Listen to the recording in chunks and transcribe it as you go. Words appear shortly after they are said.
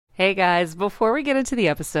Hey guys, before we get into the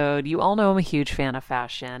episode, you all know I'm a huge fan of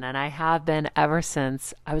fashion, and I have been ever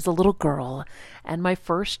since I was a little girl. And my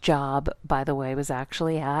first job, by the way, was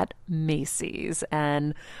actually at Macy's.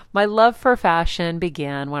 And my love for fashion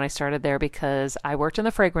began when I started there because I worked in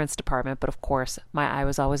the fragrance department, but of course, my eye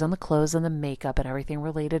was always on the clothes and the makeup and everything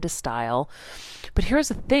related to style. But here's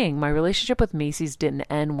the thing, my relationship with Macy's didn't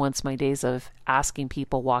end once my days of asking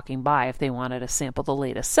people walking by if they wanted to sample the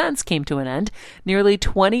latest scents came to an end. Nearly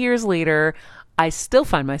 20 years later, I still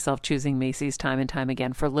find myself choosing Macy's time and time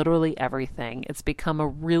again for literally everything. It's become a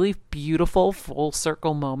really beautiful full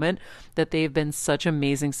circle moment that they've been such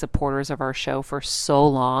amazing supporters of our show for so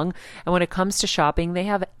long. And when it comes to shopping, they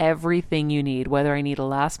have everything you need, whether I need a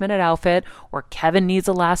last minute outfit or Kevin needs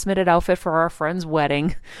a last minute outfit for our friend's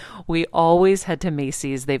wedding. We always head to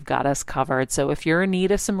Macy's. They've got us covered. So if you're in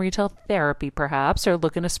need of some retail therapy, perhaps, or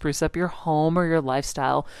looking to spruce up your home or your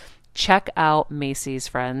lifestyle, check out Macy's,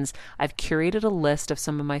 friends. I've curated a list of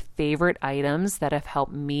some of my favorite items that have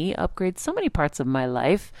helped me upgrade so many parts of my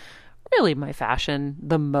life. Really my fashion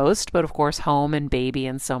the most, but of course home and baby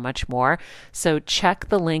and so much more. So check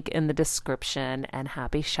the link in the description and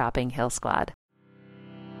happy shopping, Hill Squad.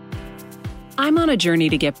 I'm on a journey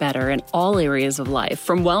to get better in all areas of life,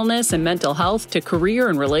 from wellness and mental health to career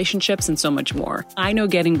and relationships and so much more. I know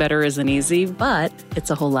getting better isn't easy, but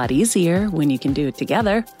it's a whole lot easier when you can do it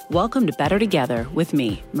together. Welcome to Better Together with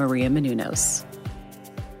me, Maria Menounos.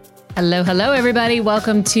 Hello, everybody.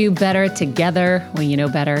 Welcome to Better Together. When you know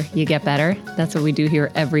better, you get better. That's what we do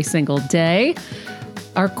here every single day.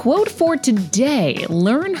 Our quote for today: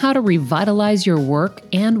 learn how to revitalize your work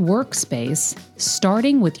and workspace,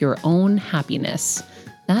 starting with your own happiness.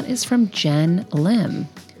 That is from Jen Lim.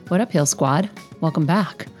 What up, Hill Squad? Welcome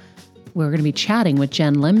back. We're going to be chatting with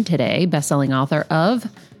Jen Lim today, best-selling author of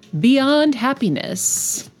Beyond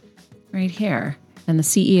Happiness, right here, and the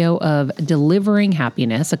CEO of Delivering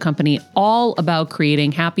Happiness, a company all about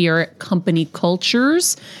creating happier company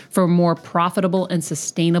cultures for a more profitable and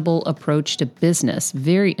sustainable approach to business.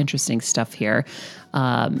 Very interesting stuff here.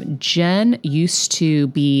 Jen used to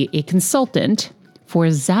be a consultant for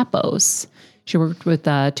Zappos. She worked with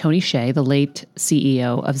Tony Hsieh, the late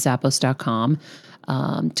CEO of Zappos.com,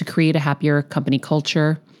 to create a happier company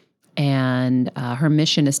culture. And her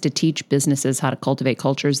mission is to teach businesses how to cultivate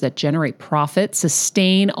cultures that generate profit,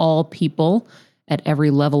 sustain all people at every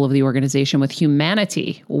level of the organization with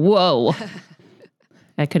humanity. Whoa.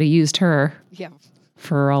 I could have used her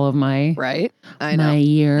for all of my, my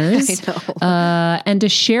years. I know. And to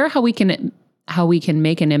share how we can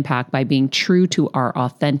make an impact by being true to our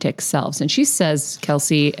authentic selves. And she says,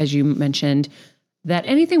 Kelsey, as you mentioned, that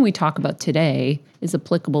anything we talk about today is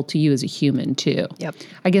applicable to you as a human too. Yep.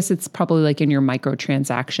 I guess it's probably like in your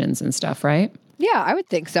microtransactions and stuff, right? Yeah, I would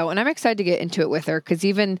think so. And I'm excited to get into it with her because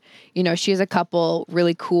even, she has a couple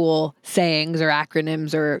really cool sayings or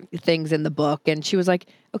acronyms or things in the book. And she was like,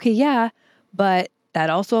 okay, yeah, but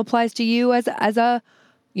that also applies to you as a,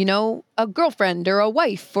 a girlfriend or a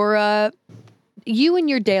wife or you in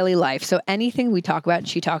your daily life. So anything we talk about and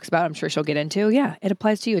she talks about, I'm sure she'll get into, it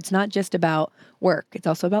applies to you. It's not just about work. It's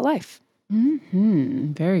also about life.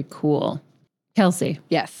 Mm-hmm. Very cool. Kelsey.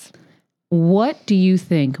 Yes. What do you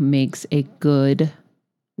think makes a good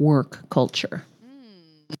work culture?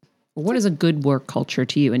 What is a good work culture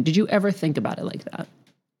to you? And did you ever think about it like that?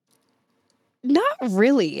 Not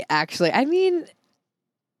really, actually. I mean,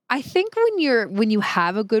 I think when you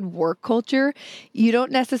have a good work culture, you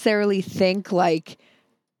don't necessarily think like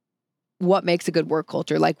what makes a good work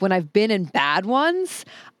culture. Like when I've been in bad ones,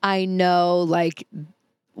 I know like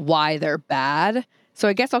why they're bad. So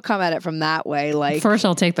I guess I'll come at it from that way. Like first,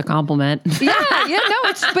 I'll take the compliment. No,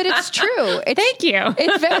 but it's true. Thank you.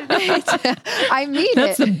 I mean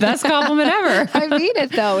That's the best compliment ever. I mean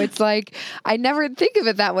it though. It's like I never think of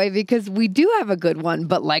it that way because we do have a good one,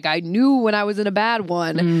 but like I knew when I was in a bad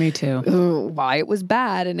one. Me too. Why it was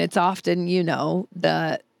bad, and it's often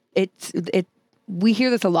we hear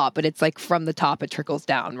this a lot, but it's like from the top it trickles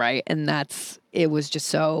down, right? And it was just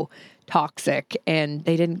so toxic, and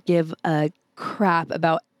they didn't give a crap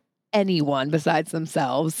about anyone besides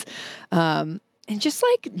themselves. And just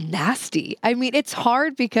like nasty. I mean, it's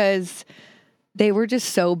hard because they were just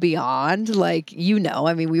so beyond like,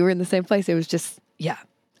 I mean, we were in the same place. It was just,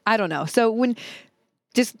 I don't know. So when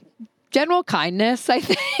just general kindness, I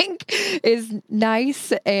think is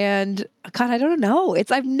nice. And God, I don't know.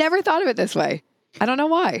 I've never thought of it this way. I don't know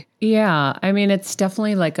why. Yeah. I mean, it's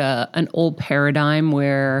definitely like an old paradigm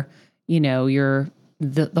where,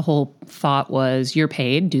 the whole thought was you're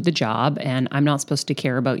paid, do the job, and I'm not supposed to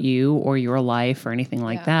care about you or your life or anything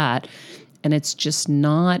like that. And it's just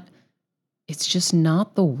not, it's just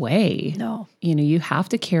not the way. No. You know, you have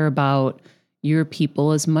to care about your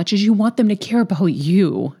people as much as you want them to care about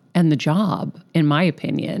you and the job, in my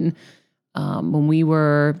opinion. When we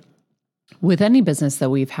were with any business that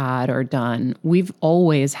we've had or done, we've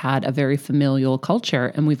always had a very familial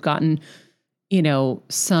culture, and we've gotten, you know,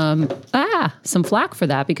 some flack for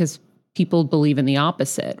that because people believe in the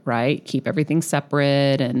opposite, right? Keep everything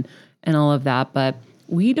separate and all of that. But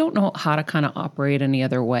we don't know how to kind of operate any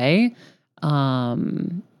other way. You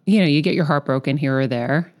know, you get your heart broken here or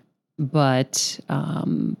there, but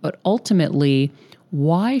ultimately,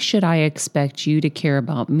 why should I expect you to care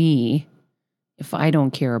about me if I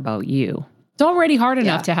don't care about you? It's already hard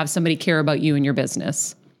enough to have somebody care about you and your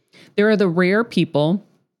business. There are the rare people,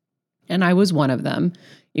 and I was one of them.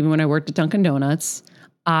 Even when I worked at Dunkin' Donuts,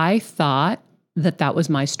 I thought that was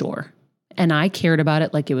my store, and I cared about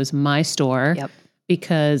it like it was my store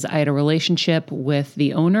because I had a relationship with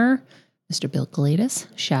the owner, Mr. Bill Gladys,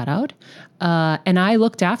 shout out. And I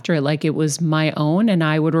looked after it like it was my own, and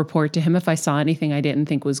I would report to him if I saw anything I didn't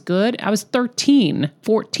think was good. I was 13,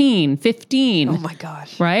 14, 15. Oh my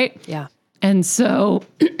gosh. Right? Yeah. And so,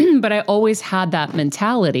 but I always had that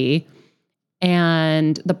mentality.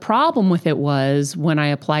 And the problem with it was when I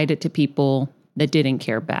applied it to people that didn't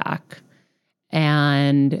care back.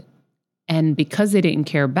 And because they didn't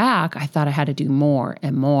care back, I thought I had to do more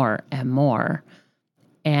and more and more.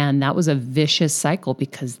 And that was a vicious cycle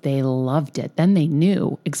because they loved it. Then they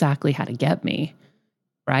knew exactly how to get me,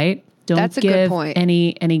 right? That's a good point.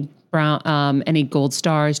 Any gold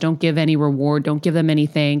stars. Don't give any reward. Don't give them any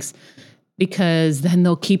thanks, because then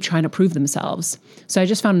they'll keep trying to prove themselves. So I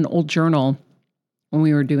just found an old journal when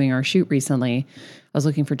we were doing our shoot recently. I was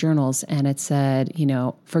looking for journals, and it said, you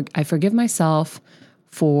know, I forgive myself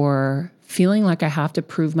for feeling like I have to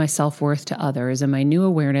prove my self-worth to others. And my new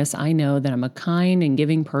awareness, I know that I'm a kind and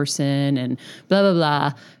giving person and blah, blah,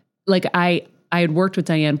 blah. Like I had worked with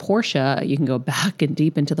Diane Portia. You can go back and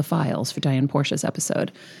deep into the files for Diane Portia's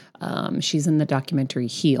episode. She's in the documentary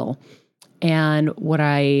Heal. And what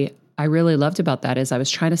I really loved about that is I was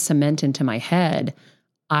trying to cement into my head,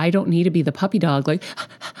 I don't need to be the puppy dog. Like,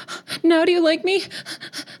 now do you like me?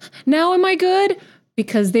 Now am I good?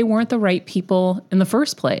 Because they weren't the right people in the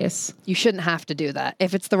first place. You shouldn't have to do that.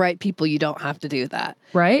 If it's the right people, you don't have to do that.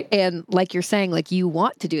 Right. And like you're saying, like you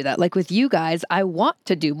want to do that. Like with you guys, I want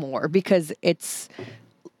to do more because it's,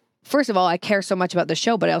 first of all, I care so much about the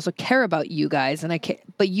show, but I also care about you guys, and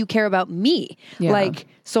but you care about me. Yeah. Like,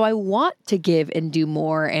 so I want to give and do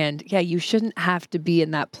more. And yeah, you shouldn't have to be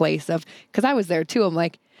in that place of, because I was there too. I'm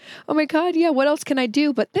like, oh my God, yeah, what else can I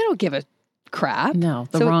do? But they don't give a crap. No,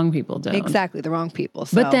 the wrong people don't. Exactly, the wrong people.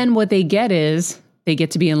 So. But then what they get is they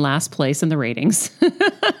get to be in last place in the ratings.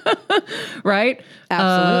 Right?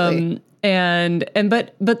 Absolutely.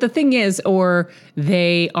 But the thing is, or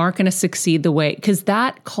they aren't going to succeed the way, because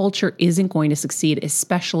that culture isn't going to succeed,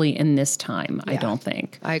 especially in this time, I don't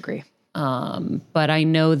think. I agree. But I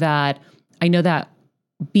know that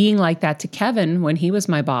being like that to Kevin when he was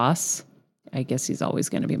my boss, I guess he's always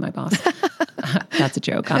going to be my boss. That's a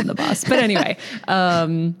joke. I'm the boss. But anyway,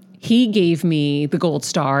 he gave me the gold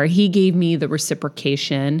star. He gave me the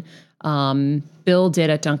reciprocation. Bill did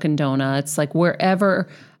at Dunkin' Donuts, like wherever.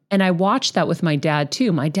 And I watched that with my dad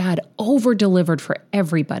too. My dad over-delivered for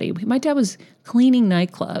everybody. My dad was cleaning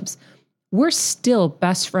nightclubs. We're still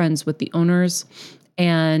best friends with the owners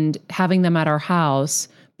and having them at our house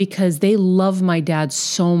because they love my dad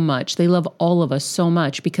so much. They love all of us so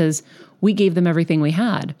much because we gave them everything we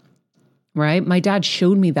had, right? My dad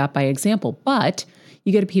showed me that by example, but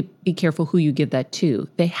you got to be careful who you give that to.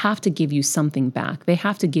 They have to give you something back. They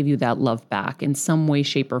have to give you that love back in some way,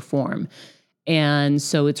 shape, or form. And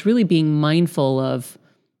so it's really being mindful of,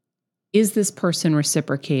 is this person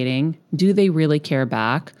reciprocating? Do they really care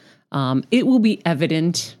back? It will be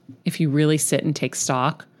evident if you really sit and take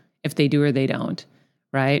stock, if they do or they don't,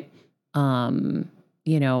 right?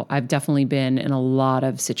 You know, I've definitely been in a lot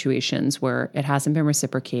of situations where it hasn't been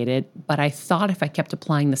reciprocated, but I thought if I kept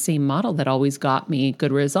applying the same model that always got me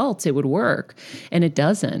good results, it would work. And it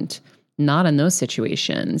doesn't. Not in those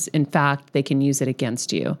situations. In fact, they can use it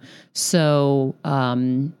against you. So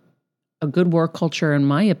a good work culture, in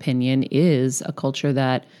my opinion, is a culture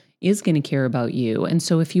that is going to care about you. And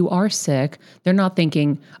so if you are sick, they're not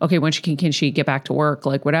thinking, okay, when can she get back to work?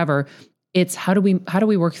 Like whatever. It's how do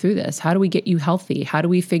we work through this? How do we get you healthy? How do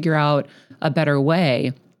we figure out a better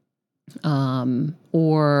way?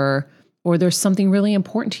 Or there's something really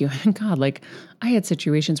important to you. And God, like I had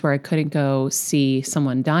situations where I couldn't go see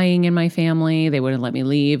someone dying in my family. They wouldn't let me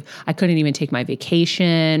leave. I couldn't even take my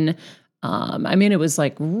vacation. I mean, it was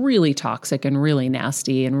like really toxic and really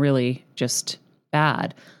nasty and really just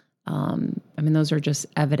bad. I mean, those are just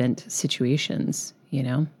evident situations, you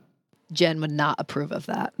know? Jen would not approve of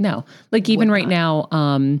that. No, like even Would right now,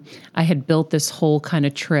 I had built this whole kind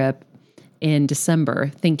of trip in December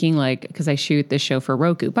thinking like, because I shoot this show for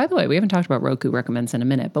Roku. By the way, we haven't talked about Roku recommends in a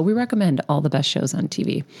minute, but we recommend all the best shows on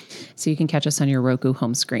TV. So you can catch us on your Roku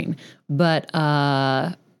home screen. But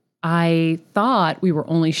I thought we were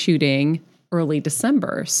only shooting early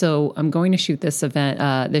December. So I'm going to shoot this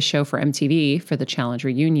event, this show for MTV for the Challenge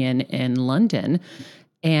reunion in London.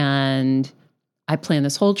 And I planned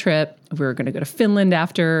this whole trip. We were going to go to Finland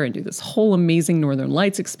after and do this whole amazing Northern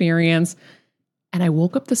Lights experience. And I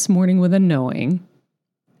woke up this morning with a knowing.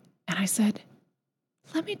 And I said,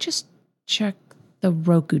 let me just check the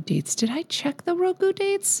Roku dates. Did I check the Roku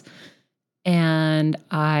dates? And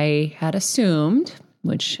I had assumed,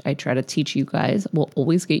 which I try to teach you guys, will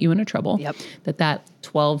always get you into trouble, that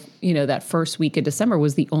 12, that first week of December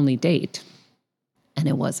was the only date. And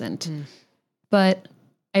it wasn't. But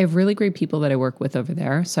I have really great people that I work with over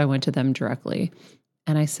there. So I went to them directly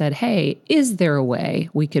and I said, hey, is there a way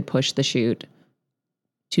we could push the shoot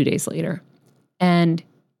 2 days later? And,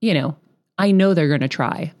 I know they're going to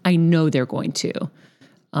try. I know they're going to.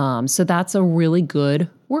 So that's a really good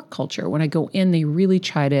work culture. When I go in, they really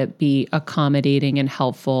try to be accommodating and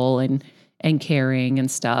helpful and caring and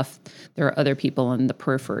stuff. There are other people in the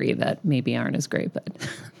periphery that maybe aren't as great, but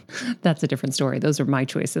that's a different story. Those are my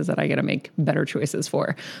choices that I got to make better choices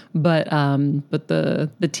for. But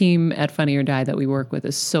the team at Funny or Die that we work with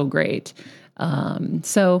is so great.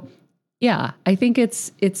 So yeah, I think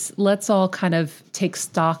it's let's all kind of take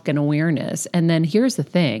stock and awareness. And then here's the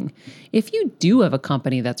thing. If you do have a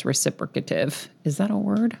company that's reciprocative, is that a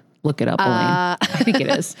word? Look it up, Elaine. I think it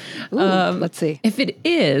is. Ooh, let's see. If it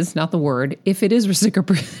is, not the word, if it is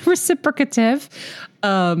reciprocative,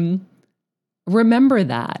 remember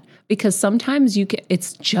that. Because sometimes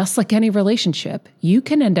it's just like any relationship. You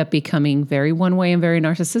can end up becoming very one way and very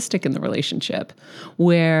narcissistic in the relationship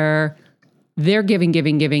where they're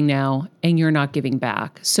giving now and you're not giving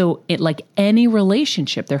back. So like any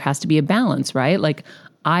relationship, there has to be a balance, right? Like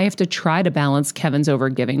I have to try to balance Kevin's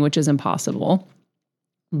overgiving, which is impossible,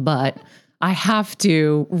 but I have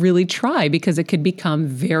to really try because it could become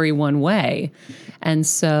very one way. And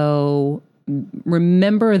so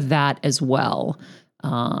remember that as well,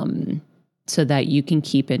 so that you can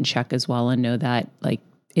keep in check as well and know that like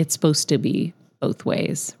it's supposed to be both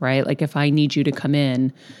ways, right? Like if I need you to come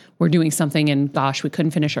in, we're doing something and gosh, we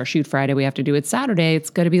couldn't finish our shoot Friday, we have to do it Saturday.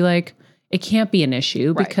 It's going to be like, it can't be an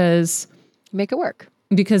issue because make it work.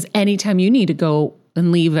 Because anytime you need to go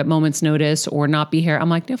and leave at moment's notice or not be here, I'm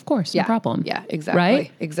like, of course, no problem. Yeah, exactly.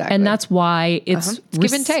 Right? Exactly. And that's why it's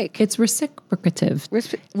give and take. It's reciprocative.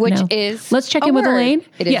 Which is Let's check a in with word. Elaine.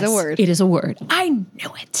 It is a word. It is a word. I knew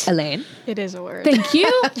it. Elaine. It is a word. Thank you.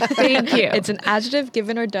 Thank you. It's an adjective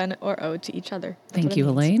given or done or owed to each other. That's Thank what it you,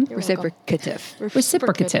 means. Elaine. You're welcome. Reciprocative.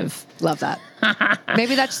 Reciprocative. Love that.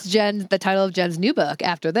 Maybe that's the title of Jen's new book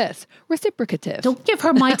after this. Reciprocative. Don't give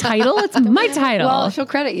her my title. It's my title. Well, she'll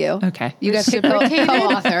credit you. Okay. You guys should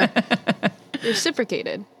co-author.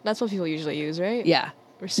 Reciprocated. That's what people usually use, right? Yeah.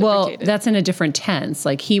 Well, Reciprocated. that's in a different tense.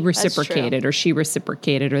 Like he reciprocated or she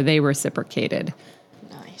reciprocated or they reciprocated.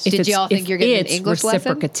 Nice. Did y'all think you're getting an it's English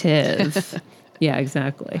lesson? reciprocative. Yeah,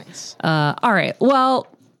 exactly. Nice. All right. Well,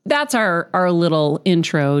 that's our little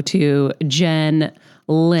intro to Jen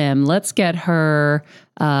Lim. Let's get her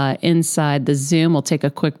inside the Zoom. We'll take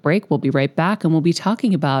a quick break. We'll be right back, and we'll be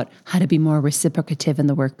talking about how to be more reciprocative in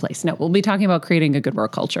the workplace. No, we'll be talking about creating a good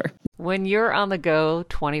work culture. When you're on the go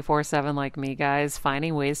 24/7 like me, guys,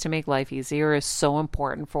 finding ways to make life easier is so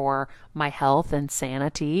important for my health and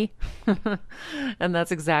sanity. And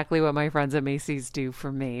that's exactly what my friends at Macy's do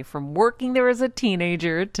for me. From working there as a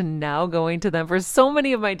teenager to now going to them for so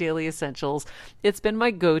many of my daily essentials, it's been my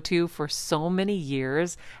go-to for so many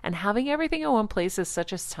years. And having everything in one place is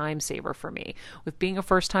such a time saver for me. With being a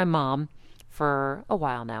first-time mom, for a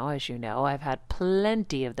while now, as you know, I've had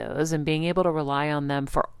plenty of those, and being able to rely on them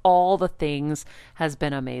for all the things has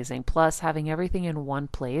been amazing. Plus, having everything in one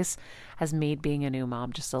place has made being a new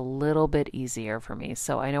mom just a little bit easier for me.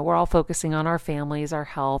 So I know we're all focusing on our families, our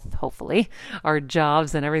health, hopefully, our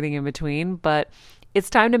jobs and everything in between, but it's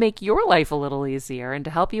time to make your life a little easier. And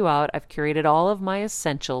to help you out, I've curated all of my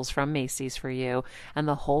essentials from Macy's for you and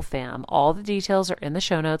the whole fam. All the details are in the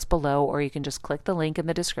show notes below, or you can just click the link in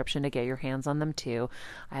the description to get your hands on them too.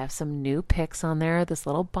 I have some new picks on there. This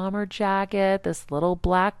little bomber jacket, this little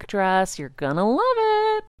black dress. You're gonna love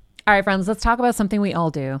it. All right, friends, let's talk about something we all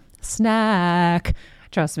do. Snack.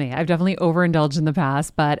 Trust me, I've definitely overindulged in the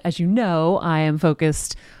past, but as you know, I am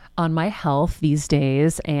focused on my health these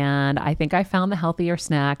days. And I think I found the healthier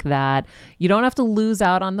snack that you don't have to lose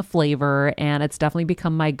out on the flavor. And it's definitely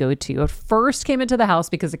become my go-to. It first came into the house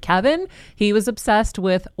because of Kevin. He was obsessed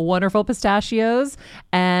with Wonderful Pistachios.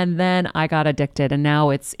 And then I got addicted. And now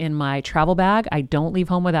it's in my travel bag. I don't leave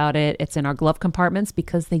home without it. It's in our glove compartments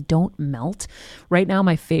because they don't melt. Right now,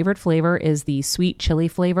 my favorite flavor is the sweet chili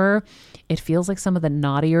flavor. It feels like some of the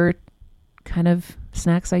naughtier kind of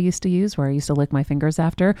snacks I used to use where I used to lick my fingers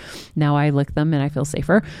after. Now I lick them and I feel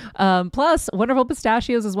safer. Plus, Wonderful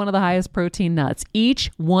Pistachios is one of the highest protein nuts. Each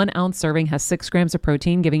 1 ounce serving has 6 grams of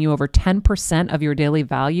protein, giving you over 10% of your daily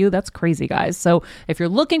value. That's crazy, guys. So if you're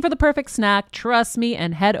looking for the perfect snack, trust me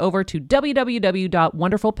and head over to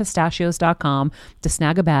www.wonderfulpistachios.com to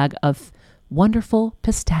snag a bag of Wonderful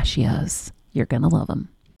Pistachios. You're going to love them.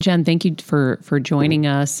 Jen, thank you for joining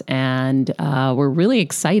us. And we're really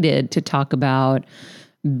excited to talk about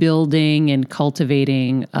building and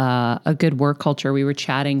cultivating a good work culture. We were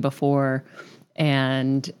chatting before,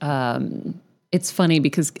 and it's funny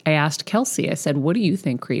because I asked Kelsey, I said, what do you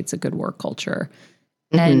think creates a good work culture?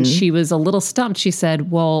 And she was a little stumped. She said,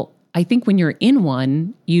 well, I think when you're in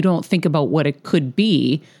one, you don't think about what it could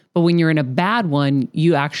be. But when you're in a bad one,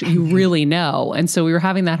 you really know. And so we were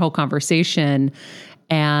having that whole conversation.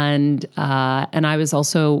 And I was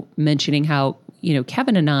also mentioning how,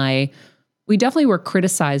 Kevin and I, we definitely were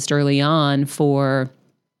criticized early on for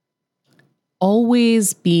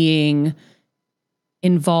always being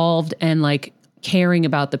involved and like caring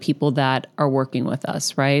about the people that are working with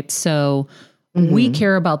us, right? So we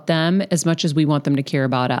care about them as much as we want them to care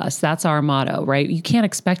about us. That's our motto, right? You can't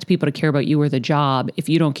expect people to care about you or the job if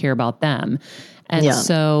you don't care about them. And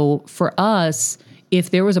so for us,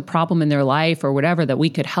 if there was a problem in their life or whatever that we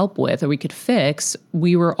could help with or we could fix,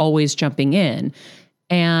 we were always jumping in.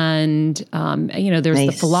 And, there's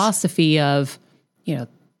the philosophy of,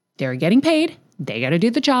 they're getting paid, they got to do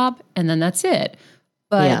the job, and then that's it.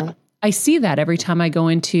 But I see that every time I go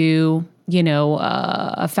into,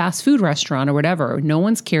 a fast food restaurant or whatever. No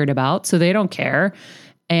one's cared about, so they don't care.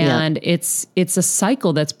 And it's a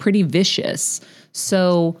cycle that's pretty vicious.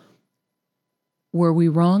 So were we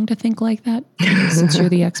wrong to think like that, since you're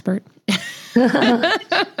the expert? Well,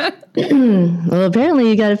 apparently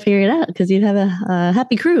you got to figure it out because you have a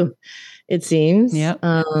happy crew, it seems. Yeah.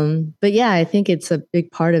 But yeah, I think it's a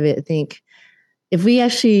big part of it. I think if we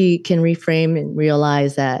actually can reframe and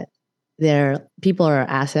realize that people are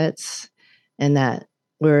assets and that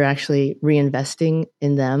we're actually reinvesting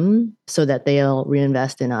in them so that they'll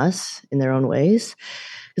reinvest in us in their own ways.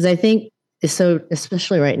 Because I think is so,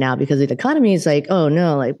 especially right now, because the economy is like, oh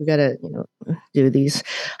no, like we got to, do these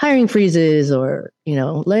hiring freezes or,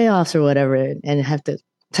 layoffs or whatever and have to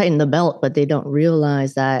tighten the belt, but they don't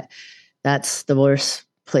realize that that's the worst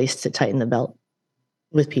place to tighten the belt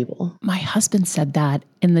with people. My husband said that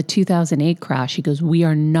in the 2008 crash. He goes, we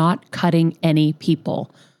are not cutting any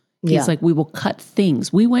people. He's like, we will cut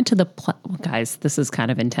things. We went to guys, this is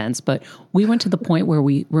kind of intense, but we went to the point where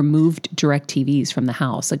we removed direct TVs from the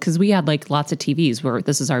house because we had like lots of TVs where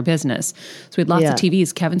this is our business. So we had lots of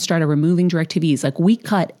TVs. Kevin started removing direct TVs. Like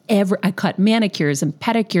I cut manicures and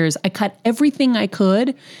pedicures. I cut everything I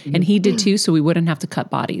could. And he did too. So we wouldn't have to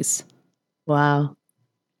cut bodies. Wow.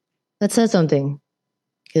 That says something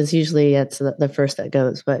because usually that's the first that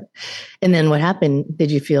goes. And then what happened?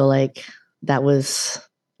 Did you feel like that was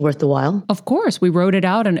worth the while? Of course. We wrote it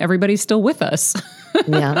out and everybody's still with us.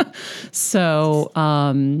 Yeah. So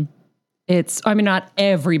not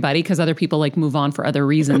everybody, because other people like move on for other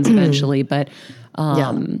reasons eventually, but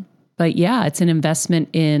it's an investment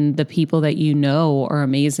in the people that are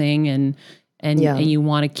amazing and you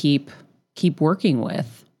want to keep working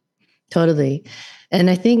with. Totally. And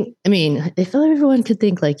I think, if everyone could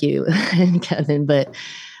think like you and Kevin, but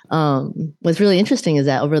what's really interesting is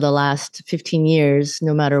that over the last 15 years,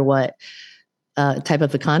 no matter what type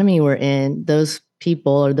of economy we're in, those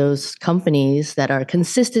people or those companies that are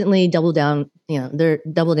consistently they're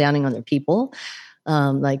double downing on their people.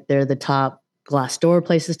 Like they're the top Glassdoor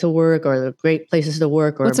places to work or the great places to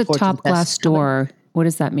work. Or what's a top Glassdoor? What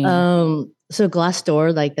does that mean? So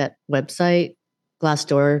Glassdoor, like that website,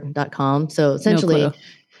 glassdoor.com. So essentially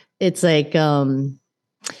it's like,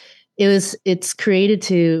 it's created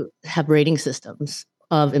to have rating systems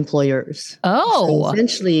of employers. Oh, so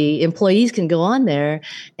essentially employees can go on there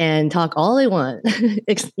and talk all they want.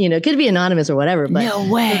 It could be anonymous or whatever, but no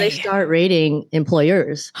way. So they start rating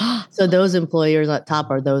employers. So those employers at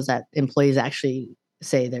top are those that employees actually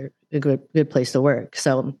say they're a good place to work.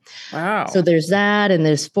 So, Wow. So there's that, and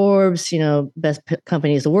there's Forbes, best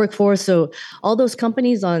companies to work for. So all those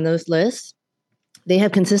companies on those lists, they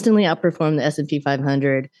have consistently outperformed the S&P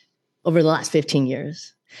 500 over the last 15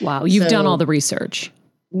 years. Wow. You've done all the research.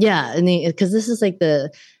 Yeah. And because this is like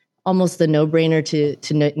almost the no-brainer to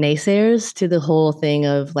naysayers to the whole thing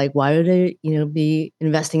of like, why would they, be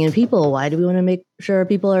investing in people? Why do we want to make sure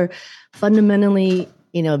people are fundamentally,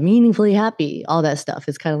 meaningfully happy? All that stuff.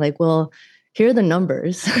 It's kind of like, well, here are the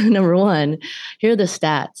numbers. Number one, here are the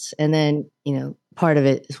stats. And then, part of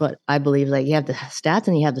it is what I believe, like you have the stats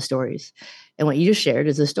and you have the stories. And what you just shared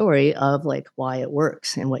is a story of like why it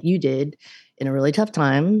works. And what you did in a really tough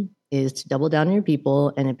time is to double down on your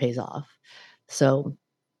people, and it pays off. So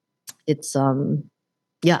it's,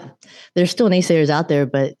 there's still naysayers out there,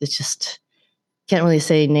 but it's just can't really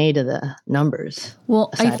say nay to the numbers.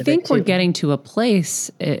 Well, I think we're getting to a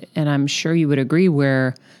place, and I'm sure you would agree,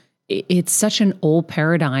 where it's such an old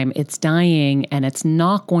paradigm. It's dying and it's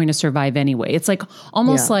not going to survive anyway. It's like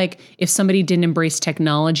almost like if somebody didn't embrace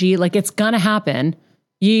technology, like it's going to happen.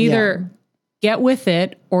 You either get with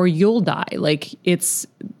it or you'll die. Like it's,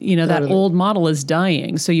 that old model is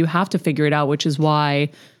dying. So you have to figure it out, which is why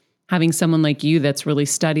having someone like you that's really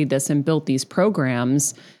studied this and built these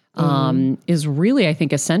programs is really, I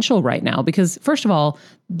think, essential right now. Because first of all,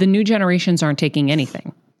 the new generations aren't taking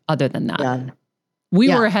anything other than that. Yeah. We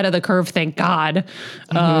were ahead of the curve, thank God.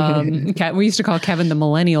 We used to call Kevin the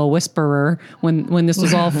millennial whisperer when this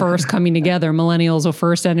was all first coming together. Millennials were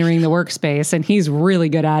first entering the workspace, and he's really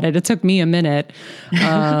good at it. It took me a minute,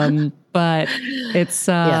 but it's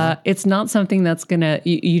not something that's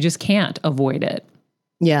you just can't avoid it.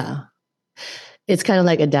 Yeah. It's kind of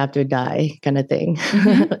like adapt or die kind of thing,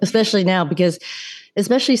 especially now,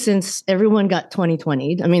 especially since everyone got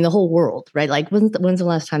 2020. I mean, the whole world, right? Like when's the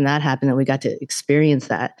last time that happened that we got to experience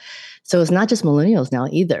that? So it's not just millennials now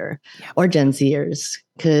either, or Gen Zers.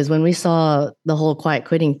 Because when we saw the whole quiet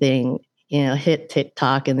quitting thing, hit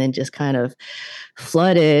TikTok and then just kind of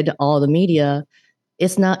flooded all the media,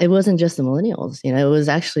 it wasn't just the millennials, it was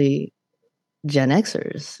actually Gen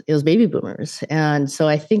Xers. It was baby boomers. And so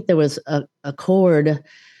I think there was a chord,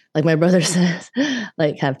 like my brother says,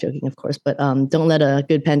 like half joking, of course, but don't let a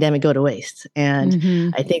good pandemic go to waste.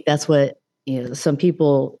 And I think that's what, some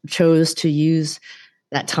people chose to use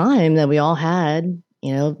that time that we all had,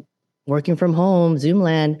 working from home, Zoom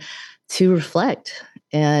land, to reflect.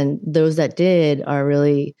 And those that did are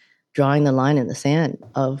really drawing the line in the sand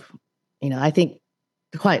of, I think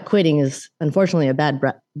quiet quitting is unfortunately a bad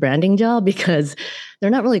branding job because they're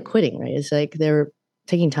not really quitting, right? It's like they're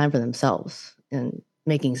taking time for themselves and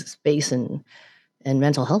making space and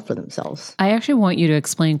mental health for themselves. I actually want you to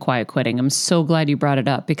explain quiet quitting. I'm so glad you brought it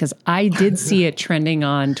up because I did see it trending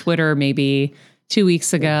on Twitter maybe 2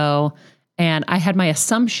 weeks ago, and I had my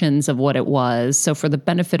assumptions of what it was. So for the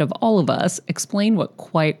benefit of all of us, explain what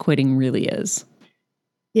quiet quitting really is.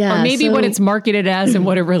 Yeah. Or maybe what it's marketed as and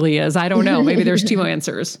what it really is. I don't know. Maybe there's two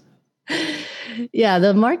answers. Yeah,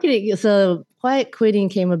 the marketing. So quiet quitting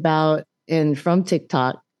came about from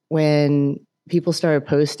TikTok when people started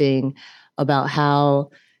posting about how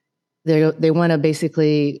they want to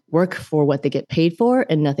basically work for what they get paid for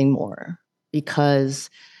and nothing more, because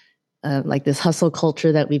like this hustle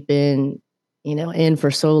culture that we've been, in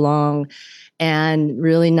for so long, and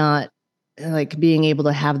really not like being able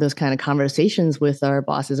to have those kind of conversations with our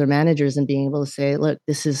bosses or managers and being able to say, look,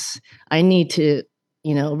 I need to,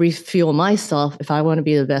 refuel myself. If I want to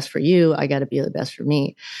be the best for you, I got to be the best for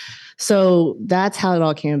me. So that's how it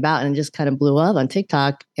all came about, and it just kind of blew up on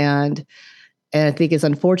TikTok. And I think it's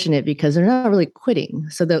unfortunate because they're not really quitting.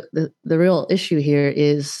 So the real issue here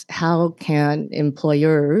is how can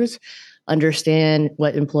employers understand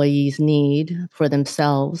what employees need for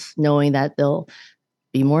themselves, knowing that they'll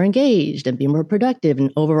be more engaged and be more productive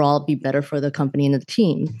and overall be better for the company and the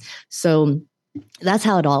team. So that's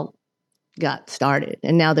how it all got started.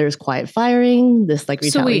 And now there's quiet firing, this like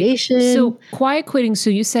retaliation. So quiet quitting. So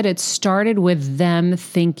you said it started with them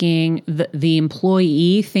thinking, the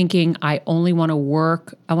employee thinking, I only want to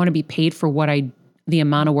work, I want to be paid for the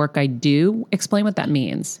amount of work I do. Explain what that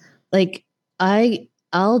means. Like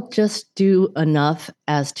I'll just do enough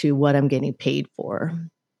as to what I'm getting paid for.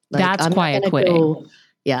 Like, that's quiet quitting.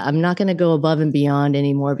 I'm not going to go above and beyond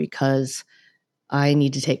anymore because I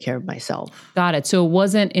need to take care of myself. Got it. So it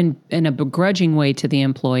wasn't in a begrudging way to the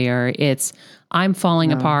employer. It's I'm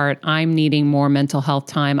falling apart. I'm needing more mental health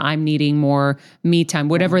time. I'm needing more me time,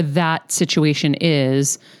 whatever that situation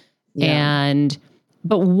is. Yeah.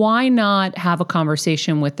 But why not have a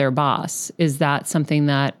conversation with their boss? Is that something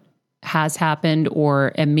that has happened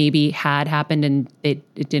or and maybe had happened and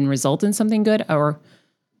it didn't result in something good? Or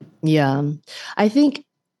Yeah. I think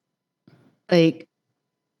like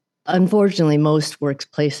unfortunately most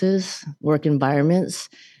workplaces, work environments,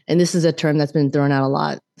 and this is a term that's been thrown out a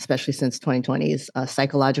lot, especially since 2020, is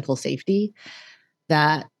psychological safety,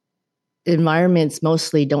 that environments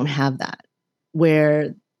mostly don't have that,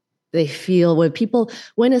 where they feel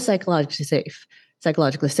when it's psychologically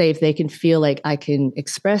safe, they can feel like I can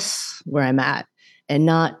express where I'm at and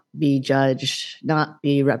not be judged, not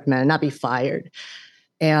be reprimanded, not be fired.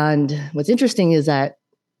 And what's interesting is that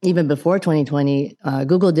even before 2020,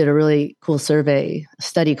 Google did a really cool study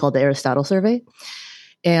called the Aristotle Survey,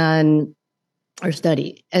 and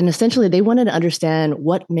essentially they wanted to understand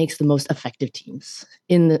what makes the most effective teams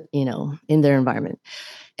in their environment.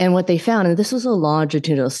 And what they found, and this was a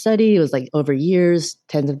longitudinal study, it was like over years,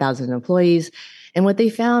 tens of thousands of employees. And what they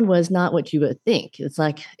found was not what you would think. It's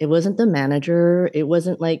like, it wasn't the manager, it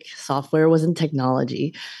wasn't like software, it wasn't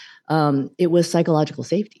technology. It was psychological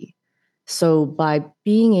safety. So by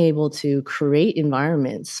being able to create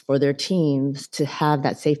environments for their teams to have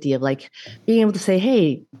that safety of like being able to say,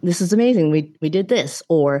 hey, this is amazing, we did this,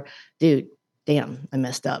 or dude, damn, I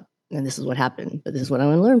messed up and this is what happened, but this is what I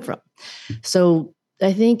want to learn from. So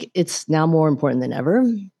I think it's now more important than ever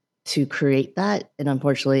to create that. And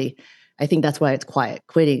unfortunately, I think that's why it's quiet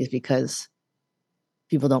quitting, is because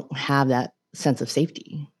people don't have that sense of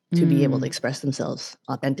safety to be able to express themselves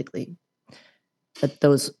authentically. But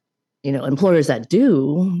those, employers that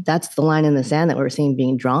do, that's the line in the sand that we're seeing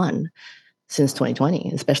being drawn since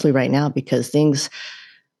 2020, especially right now, because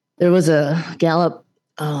there was a Gallup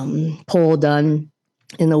poll done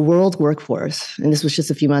in the world workforce, and this was just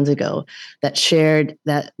a few months ago, that shared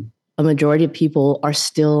that a majority of people are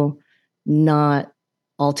still not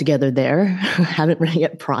altogether there, haven't really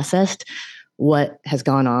yet processed what has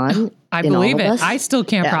gone on. I believe it. I still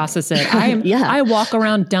can't process it. I walk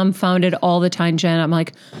around dumbfounded all the time, Jen. I'm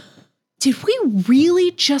like, did we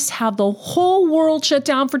really just have the whole world shut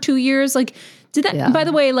down for 2 years? Like, did that, by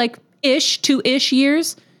the way, like 2-ish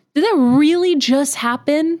years, did that really just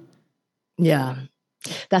happen? Yeah.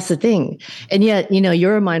 That's the thing. And yet,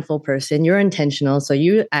 you're a mindful person, you're intentional. So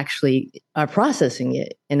you actually are processing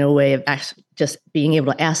it in a way of actually just being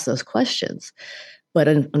able to ask those questions. But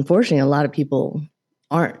unfortunately, a lot of people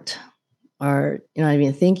are not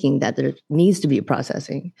even thinking that there needs to be a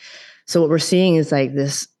processing. So what we're seeing is like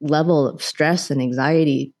this level of stress and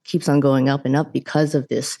anxiety keeps on going up and up because of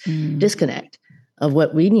this disconnect of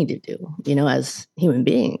what we need to do, as human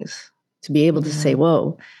beings, to be able to say,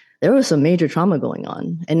 whoa, there was some major trauma going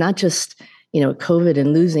on, and not just, COVID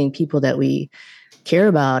and losing people that we care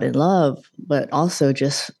about and love, but also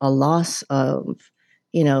just a loss of,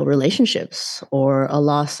 relationships, or a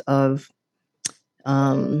loss of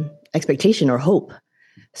expectation or hope.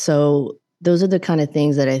 So those are the kind of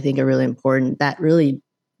things that I think are really important, that really,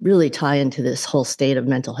 really tie into this whole state of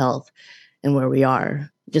mental health and where we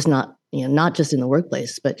are, just not just in the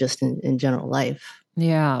workplace, but just in general life.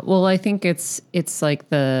 Yeah. Well, I think it's like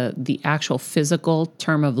the actual physical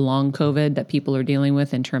term of long COVID that people are dealing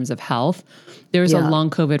with in terms of health. There's a long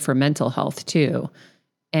COVID for mental health too.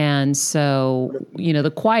 And so,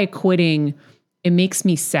 the quiet quitting, it makes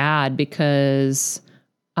me sad because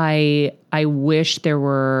I wish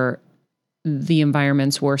the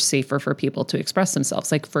environments were safer for people to express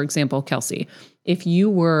themselves. Like, for example, Kelsey, if you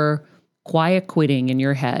were quiet quitting in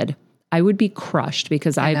your head, I would be crushed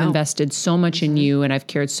because I've invested so much in you and I've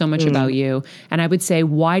cared so much about you. And I would say,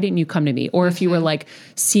 why didn't you come to me? Or if you were like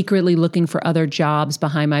secretly looking for other jobs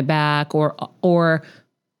behind my back, or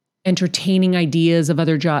entertaining ideas of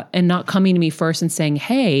other jobs and not coming to me first and saying,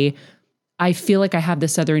 hey, I feel like I have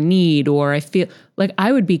this other need, or I feel like,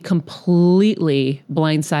 I would be completely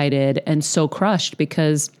blindsided and so crushed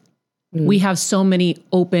because we have so many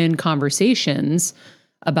open conversations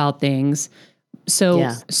about things.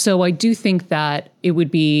 So I do think that it would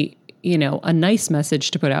be, a nice message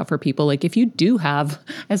to put out for people. Like, if you do have,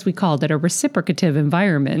 as we called it, a reciprocative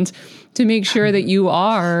environment, to make sure that you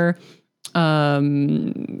are,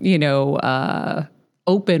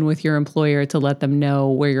 open with your employer to let them know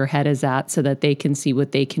where your head is at so that they can see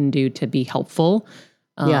what they can do to be helpful.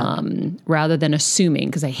 Rather than assuming,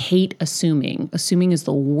 because I hate assuming. Assuming is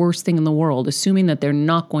the worst thing in the world. Assuming that they're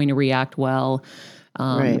not going to react well.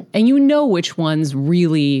 Right. And which ones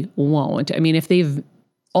really won't. I mean, if they've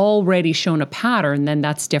already shown a pattern, then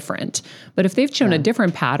that's different. But if they've shown a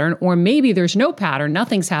different pattern, or maybe there's no pattern,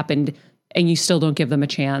 nothing's happened, and you still don't give them a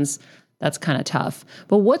chance, that's kind of tough.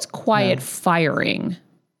 But what's quiet firing?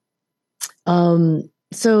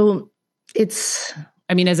 So it's...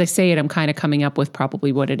 I mean, as I say it, I'm kind of coming up with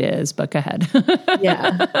probably what it is, but go ahead.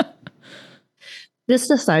 Yeah.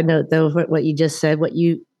 Just a side note, though, of what you just said, what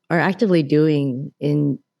you are actively doing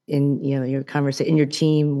in your conversation, in your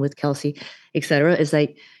team with Kelsey, et cetera, is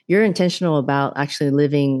like you're intentional about actually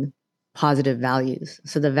living positive values.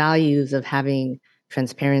 So the values of having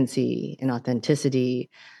transparency and authenticity,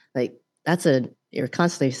 like you're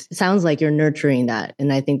constantly, it sounds like you're nurturing that.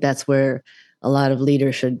 And I think that's where a lot of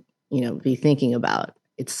leaders should, be thinking about.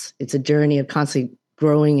 It's a journey of constantly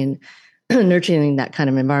growing and nurturing that kind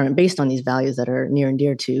of environment based on these values that are near and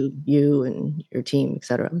dear to you and your team, et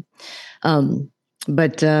cetera.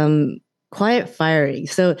 But quiet firing.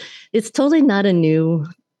 So it's totally not a new,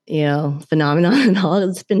 phenomenon at all.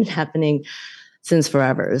 It's been happening since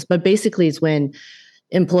forever. But basically it's when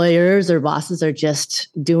employers or bosses are just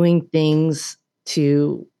doing things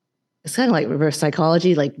it's kind of like reverse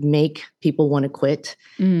psychology, like make people want to quit.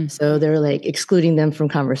 So they're like excluding them from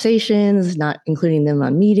conversations, not including them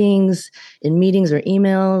on in meetings or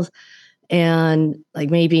emails, and like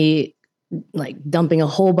maybe like dumping a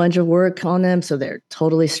whole bunch of work on them. So they're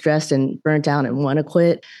totally stressed and burnt out and want to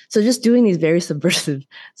quit. So just doing these very subversive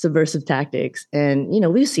tactics. And,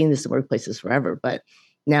 we've seen this in workplaces forever, but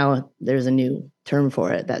now there's a new term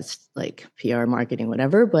for it. That's like PR marketing,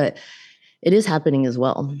 whatever, but it is happening as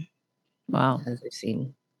well. Wow. As I've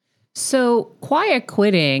seen. So quiet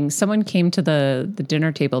quitting, someone came to the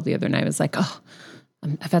dinner table the other night, was like, oh,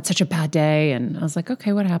 I've had such a bad day. And I was like,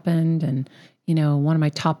 okay, what happened? And, one of my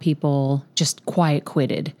top people just quiet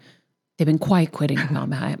quitted. They've been quiet quitting on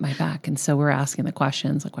my back. And so we're asking the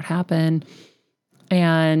questions like, what happened?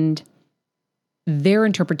 And their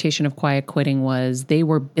interpretation of quiet quitting was they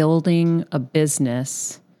were building a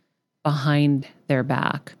business behind their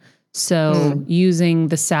back. So using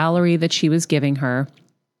the salary that she was giving her,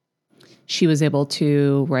 she was able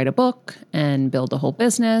to write a book and build a whole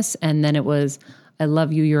business. And then it was, I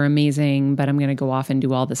love you, you're amazing, but I'm going to go off and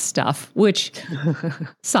do all this stuff, which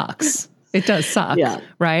sucks. It does suck,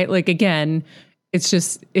 right? Like, again, you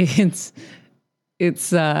can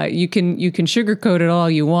sugarcoat it all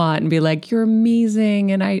you want and be like, you're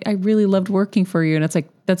amazing. And I really loved working for you. And it's like,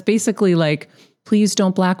 that's basically like, please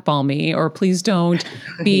don't blackball me, or please don't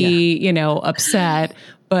be, upset.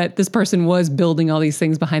 But this person was building all these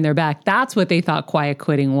things behind their back. That's what they thought quiet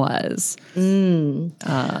quitting was.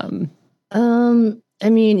 I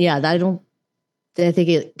mean, yeah, I think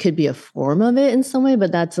it could be a form of it in some way,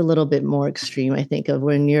 but that's a little bit more extreme, I think, of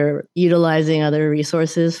when you're utilizing other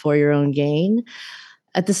resources for your own gain.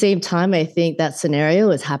 At the same time, I think that scenario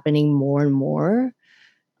is happening more and more,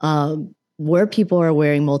 where people are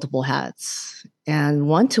wearing multiple hats and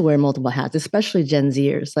want to wear multiple hats, especially Gen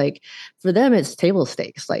Zers. Like, for them, it's table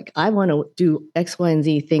stakes. Like, I want to do X, Y, and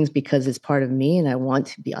Z things because it's part of me and I want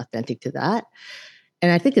to be authentic to that.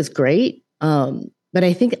 And I think it's great. But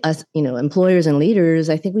I think us, employers and leaders,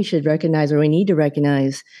 I think we should recognize, or we need to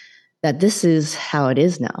recognize, that this is how it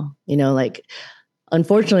is now. Like,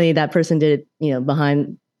 unfortunately, that person did it,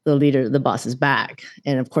 behind the boss's back.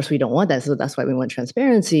 And of course, we don't want that. So that's why we want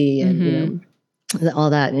transparency and, all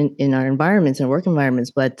that in our environments and work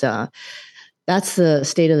environments. But that's the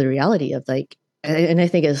state of the reality of like, and I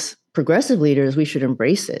think as progressive leaders, we should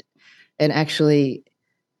embrace it and actually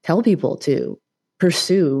tell people to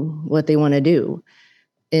pursue what they want to do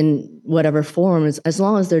in whatever forms, as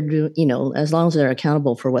long as they're as long as they're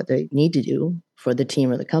accountable for what they need to do for the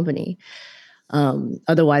team or the company.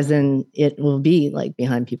 Otherwise, then it will be like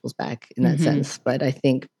behind people's back in that sense. But I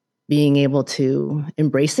think being able to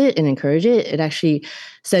embrace it and encourage it, it actually,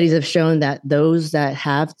 studies have shown that those that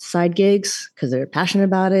have side gigs because they're passionate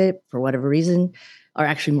about it for whatever reason are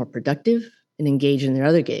actually more productive and engaged in their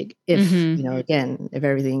other gig. If, again, if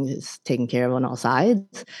everything is taken care of on all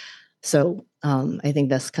sides. So I think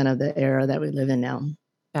that's kind of the era that we live in now.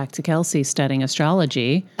 Back to Kelsey studying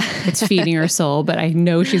astrology. It's feeding her soul, but I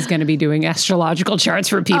know she's going to be doing astrological charts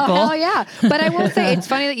for people. Oh, hell yeah. But I will say, it's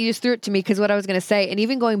funny that you just threw it to me, because what I was going to say, and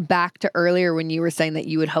even going back to earlier when you were saying that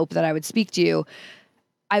you would hope that I would speak to you,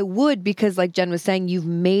 I would, because like Jen was saying, you've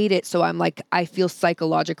made it so I'm like, I feel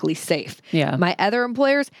psychologically safe. Yeah. My other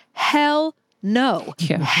employers, hell no.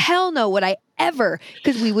 Yeah. Hell no would I ever,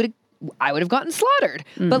 because I would have gotten slaughtered.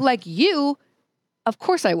 But like you, of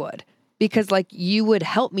course I would. Because like you would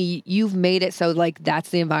help me, you've made it so like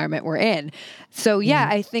that's the environment we're in. So yeah,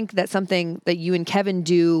 I think that's something that you and Kevin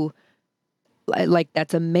do, like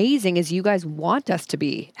that's amazing, is you guys want us to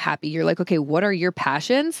be happy. You're like, okay, what are your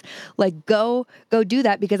passions? Like go do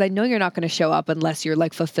that, because I know you're not going to show up unless you're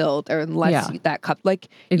like fulfilled, or unless that cup, like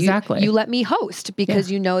exactly. You let me host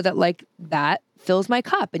because you know that like that fills my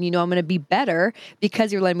cup, and I'm going to be better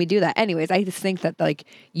because you're letting me do that. Anyways, I just think that like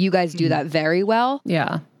you guys do that very well.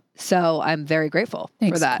 Yeah. So I'm very grateful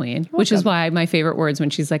Thanks, for that. Queen. Which is why my favorite words when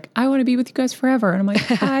she's like, I want to be with you guys forever. And I'm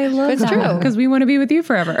like, I love It's that true. because we want to be with you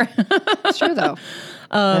forever. It's true though.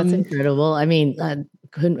 That's incredible. I mean,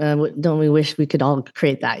 don't we wish we could all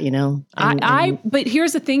create that, But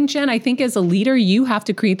here's the thing, Jen, I think as a leader, you have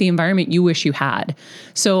to create the environment you wish you had.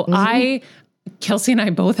 So Kelsey and I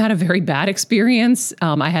both had a very bad experience.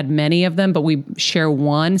 I had many of them, but we share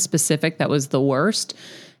one specific that was the worst.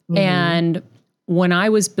 And when I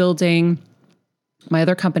was building my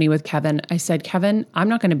other company with Kevin, I said, Kevin, I'm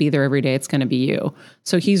not going to be there every day. It's going to be you.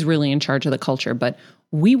 So he's really in charge of the culture, but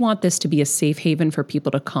we want this to be a safe haven for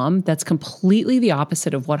people to come. That's completely the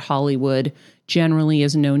opposite of what Hollywood generally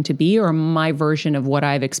is known to be, or my version of what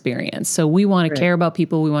I've experienced. So we want to care about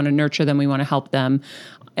people. We want to nurture them. We want to help them.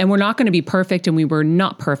 And we're not going to be perfect. And we were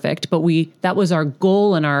not perfect, but that was our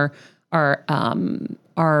goal and our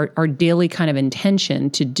daily kind of intention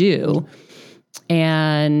to do.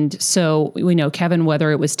 And so we know, Kevin,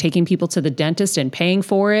 whether it was taking people to the dentist and paying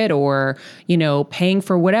for it, or, paying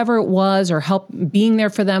for whatever it was, or help being there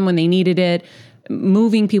for them when they needed it,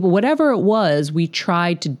 moving people, whatever it was, we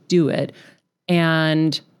tried to do it.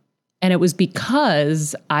 And it was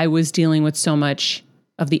because I was dealing with so much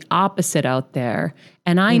of the opposite out there.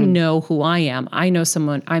 And I know who I am. I know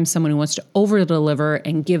I'm someone who wants to over deliver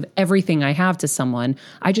and give everything I have to someone.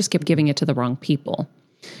 I just kept giving it to the wrong people.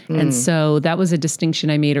 And so that was a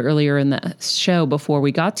distinction I made earlier in the show before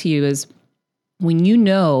we got to you, is when you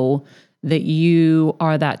know that you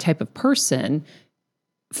are that type of person,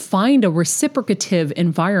 find a reciprocative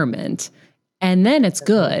environment, and then it's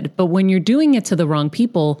good. But when you're doing it to the wrong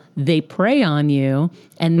people, they prey on you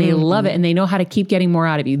and they love it, and they know how to keep getting more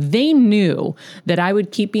out of you. They knew that I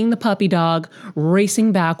would keep being the puppy dog,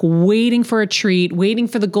 racing back, waiting for a treat, waiting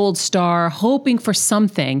for the gold star, hoping for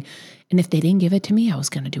something. And if they didn't give it to me, I was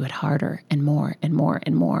going to do it harder and more and more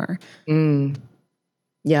and more.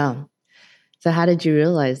 Yeah. So how did you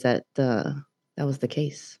realize that that was the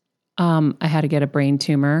case? I had to get a brain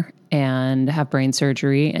tumor and have brain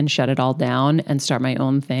surgery and shut it all down and start my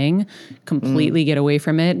own thing, completely get away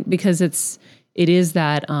from it, because it is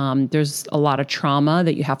that there's a lot of trauma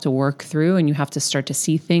that you have to work through, and you have to start to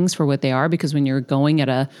see things for what they are, because when you're going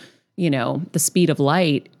at the speed of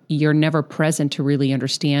light, you're never present to really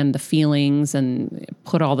understand the feelings and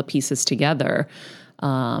put all the pieces together.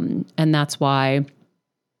 And that's why,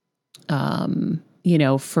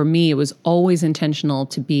 for me, it was always intentional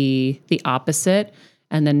to be the opposite.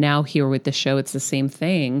 And then now here with the show, it's the same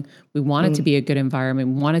thing. We want it to be a good environment.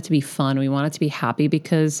 We want it to be fun. We want it to be happy,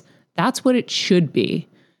 because that's what it should be.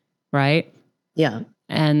 Right? Yeah.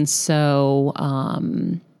 And so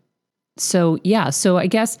I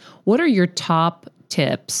guess, what are your top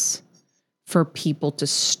tips for people to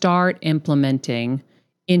start implementing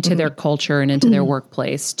into their culture and into their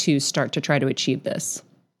workplace to start to try to achieve this?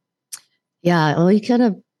 Yeah. Well,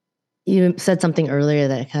 you said something earlier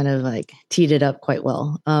that kind of like teed it up quite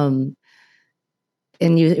well. And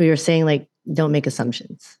you were saying, like, don't make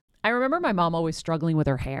assumptions. I remember my mom always struggling with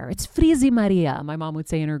her hair. It's frizzy, Maria, my mom would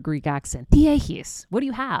say in her Greek accent. Tiehis, what do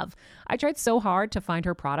you have? I tried so hard to find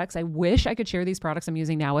her products. I wish I could share these products I'm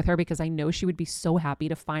using now with her, because I know she would be so happy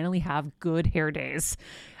to finally have good hair days.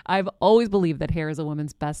 I've always believed that hair is a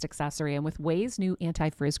woman's best accessory, and with Ouai's new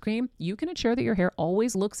anti-frizz cream, you can ensure that your hair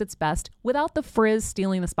always looks its best without the frizz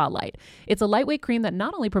stealing the spotlight. It's a lightweight cream that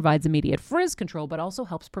not only provides immediate frizz control, but also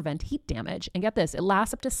helps prevent heat damage. And get this, it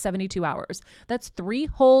lasts up to 72 hours. That's 3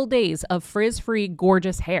 whole days of frizz-free,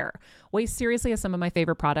 gorgeous hair. Ouai seriously has some of my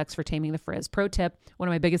favorite products for taming the frizz. Pro tip, one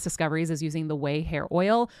of my biggest discoveries is using the Ouai hair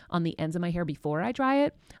oil on the ends of my hair before I dry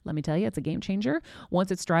it. Let me tell you, it's a game changer.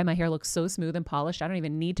 Once it's dry, my hair looks so smooth and polished, I don't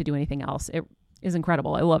even need to do anything else. It is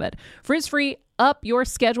incredible. I love it. Frizz-free, up your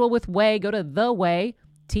schedule with Ouai. Go to the Ouai,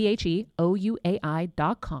 TheOuai.com,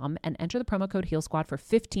 and enter the promo code Heal Squad for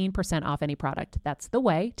 15% off any product. That's the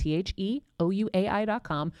Ouai,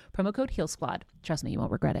 TheOuai.com, promo code Heal Squad. Trust me, you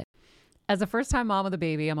won't regret it. As a first-time mom of the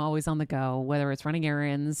baby, I'm always on the go, whether it's running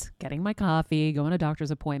errands, getting my coffee, going to doctor's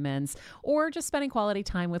appointments, or just spending quality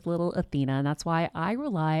time with little Athena. And that's why I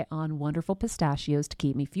rely on wonderful pistachios to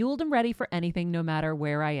keep me fueled and ready for anything, no matter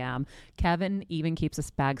where I am. Kevin even keeps a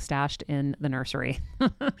bag stashed in the nursery.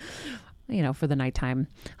 For the nighttime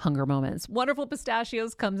hunger moments. Wonderful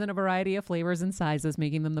Pistachios comes in a variety of flavors and sizes,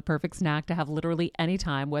 making them the perfect snack to have literally any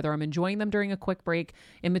time, whether I'm enjoying them during a quick break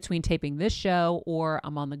in between taping this show, or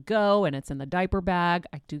I'm on the go and it's in the diaper bag.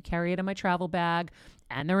 I do carry it in my travel bag,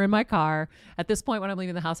 and they're in my car. At this point, when I'm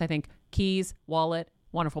leaving the house, I think keys, wallet,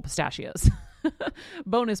 wonderful Pistachios.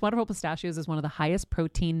 Bonus, Wonderful Pistachios is one of the highest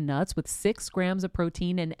protein nuts with 6 grams of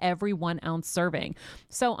protein in every 1 ounce serving.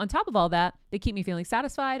 So on top of all that, they keep me feeling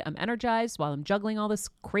satisfied. I'm energized while I'm juggling all this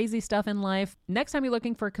crazy stuff in life. Next time you're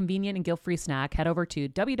looking for a convenient and guilt-free snack, head over to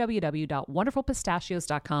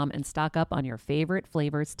www.wonderfulpistachios.com and stock up on your favorite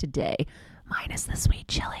flavors today, minus the sweet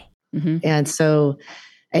chili. And so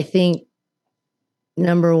I think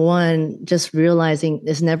number one, just realizing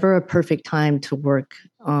there's never a perfect time to work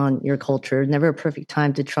on your culture, never a perfect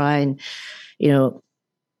time to try and,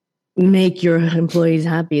 make your employees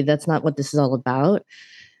happy. That's not what this is all about.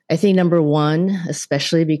 I think number one,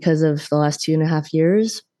 especially because of the last 2.5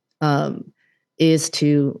 years, is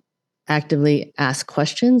to actively ask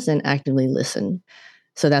questions and actively listen.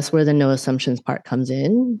 So that's where the no assumptions part comes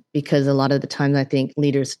in, because a lot of the times I think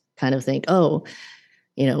leaders kind of think, oh,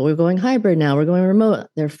 we're going hybrid now, we're going remote,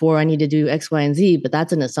 therefore I need to do X, Y, and Z. But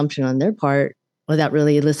that's an assumption on their part without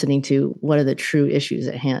really listening to what are the true issues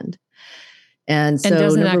at hand. And so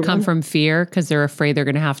doesn't that come from fear because they're afraid they're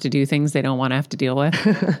going to have to do things they don't want to have to deal with?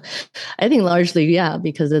 I think largely, yeah,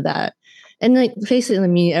 because of that. And like, basically, I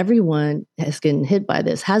mean, everyone has gotten hit by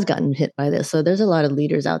this. So there's a lot of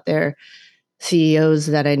leaders out there, CEOs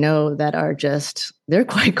that I know that are they're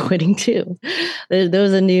quite quitting too. There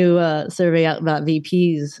was a new survey out about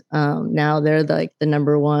VPs. Now they're like the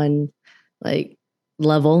number one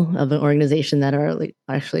level of an organization that are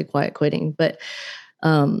actually quiet quitting. But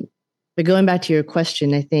going back to your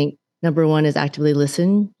question, I think number one is actively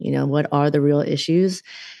listen. What are the real issues?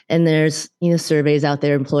 And there's, surveys out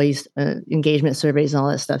there, employees engagement surveys and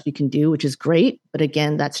all that stuff you can do, which is great. But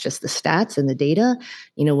again, that's just the stats and the data.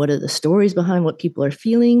 What are the stories behind what people are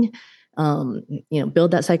feeling?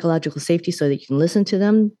 Build that psychological safety so that you can listen to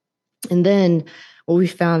them. And then what we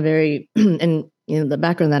found and the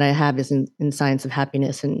background that I have is in science of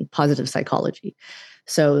happiness and positive psychology.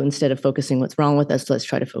 So instead of focusing what's wrong with us, let's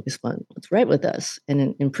try to focus on what's right with us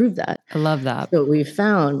and improve that. I love that. So we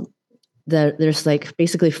found that there's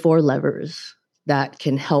basically 4 levers that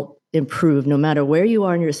can help improve no matter where you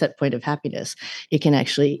are in your set point of happiness. It can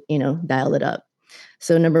actually, dial it up.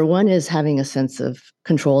 So number one is having a sense of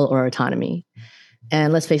control or autonomy.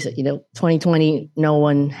 And let's face it, 2020, no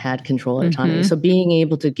one had control or autonomy. So being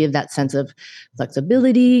able to give that sense of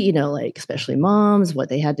flexibility, especially moms, what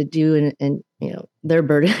they had to do and their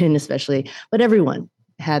burden especially, but everyone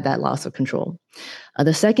had that loss of control.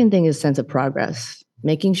 The second thing is sense of progress,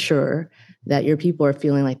 making sure that your people are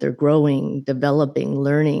feeling like they're growing, developing,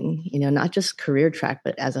 learning, not just career track,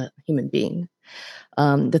 but as a human being.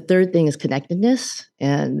 The third thing is connectedness.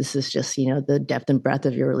 And this is just, the depth and breadth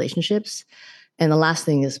of your relationships. And the last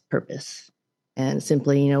thing is purpose. And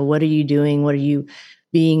simply, what are you doing? What are you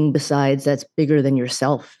being besides that's bigger than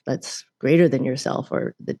yourself, that's greater than yourself,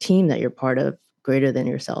 or the team that you're part of greater than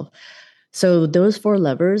yourself? So those 4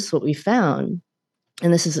 levers, what we found,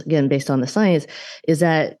 and this is again based on the science, is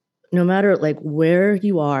that no matter where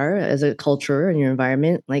you are as a culture and your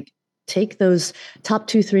environment, take those top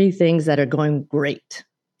 2, 3 things that are going great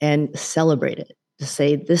and celebrate it. To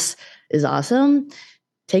say this is awesome.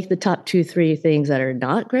 Take the top 2, 3 things that are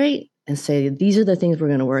not great and say, these are the things we're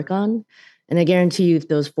going to work on. And I guarantee you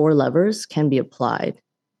those 4 levers can be applied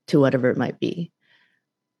to whatever it might be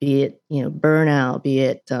it, burnout, be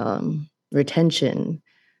it retention.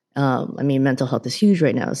 Mental health is huge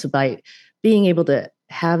right now. So by being able to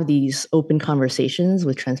have these open conversations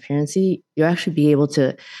with transparency, you actually be able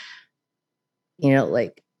to,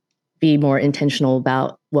 be more intentional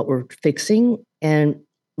about what we're fixing and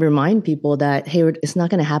remind people that, hey, it's not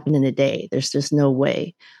going to happen in a day. There's just no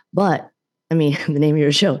way. But the name of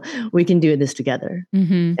your show, we can do this together.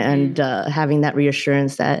 And having that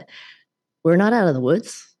reassurance that we're not out of the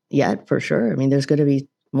woods yet, for sure. There's going to be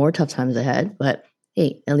more tough times ahead, but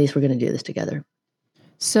hey, at least we're going to do this together.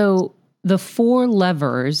 So the 4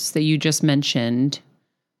 levers that you just mentioned,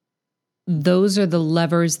 those are the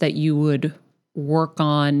levers that you would work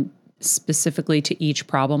on specifically to each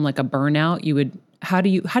problem, like a burnout. How do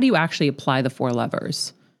you actually apply the 4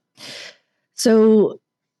 levers? So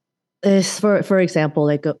for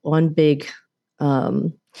example, one big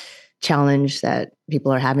challenge that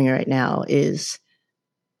people are having right now is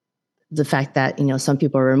the fact that, some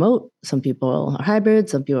people are remote, some people are hybrid,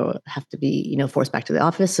 some people have to be, forced back to the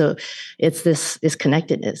office. So it's this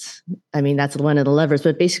connectedness. That's one of the levers,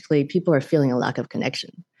 but basically people are feeling a lack of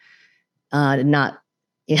connection.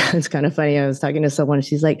 It's kind of funny. I was talking to someone,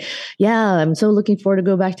 she's like, yeah, I'm so looking forward to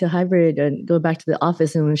go back to hybrid and go back to the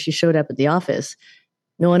office. And when she showed up at the office,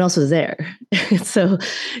 no one else was there. So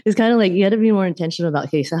it's kind of you got to be more intentional about,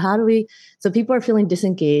 okay, so so people are feeling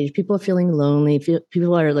disengaged, people are feeling lonely,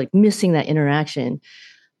 people are missing that interaction.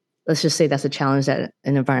 let's just say that's a challenge that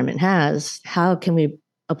an environment has. How can we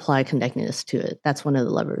apply connectedness to it? That's one of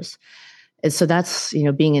the levers. And so that's,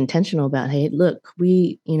 being intentional about, hey, look,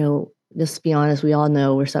 we, just be honest, we all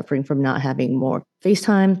know we're suffering from not having more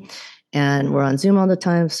FaceTime and we're on Zoom all the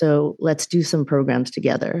time. So let's do some programs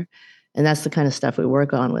together. And that's the kind of stuff we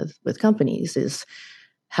work on with companies, is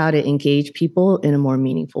how to engage people in a more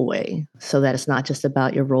meaningful way, so that it's not just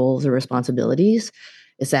about your roles or responsibilities.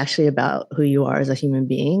 It's actually about who you are as a human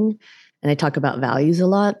being. And I talk about values a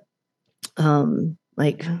lot.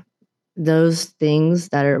 Like those things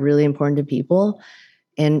that are really important to people.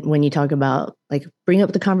 And when you talk about, like, bring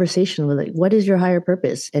up the conversation with, like, what is your higher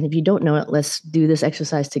purpose? And if you don't know it, let's do this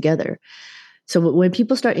exercise together. So when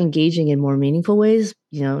people start engaging in more meaningful ways,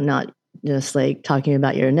 not just like talking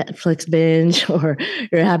about your Netflix binge or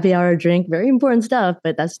your happy hour drink, very important stuff,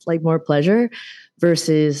 but that's like more pleasure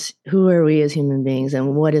versus who are we as human beings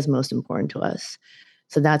and what is most important to us.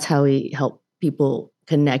 So that's how we help people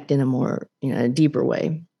connect in a more, a deeper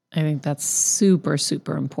way. I think that's super,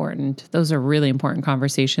 super important. Those are really important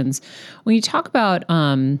conversations. When you talk about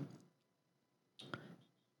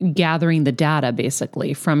gathering the data,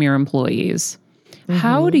 basically, from your employees,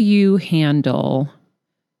 how do you handle,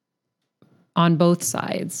 on both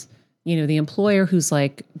sides, the employer who's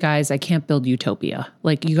like, guys, I can't build utopia.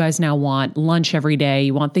 Like, you guys now want lunch every day.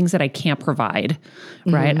 You want things that I can't provide,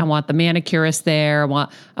 right? I want the manicurist there. I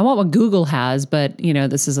want what Google has, but,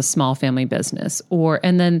 this is a small family business.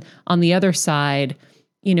 And then on the other side,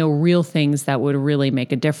 real things that would really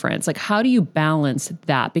make a difference. Like, how do you balance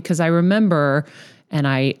that? Because I remember, and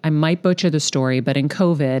I might butcher the story, but in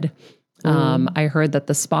COVID, I heard that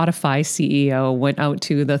the Spotify CEO went out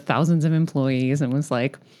to the thousands of employees and was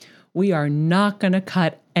like, we are not going to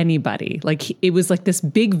cut anybody. Like, it was like this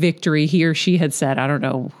big victory he or she had said. I don't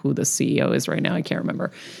know who the CEO is right now. I can't remember.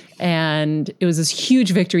 And it was this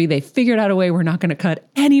huge victory. They figured out a way, we're not going to cut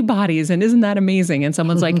anybody's. And isn't that amazing? And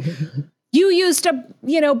someone's like, you used to,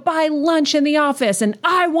 buy lunch in the office, and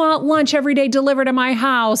I want lunch every day delivered to my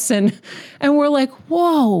house. And we're like,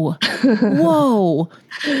 whoa,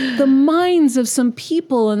 the minds of some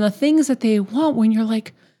people and the things that they want, when you're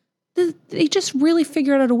like, they just really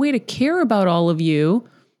figured out a way to care about all of you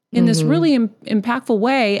in this really impactful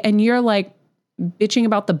way. And you're like bitching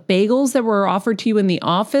about the bagels that were offered to you in the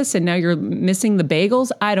office, and now you're missing the bagels.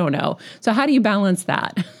 I don't know. So how do you balance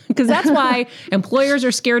that? Because that's why employers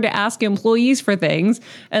are scared to ask employees for things.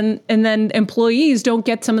 And then employees don't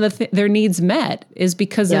get some of their needs met, is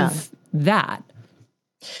because of that.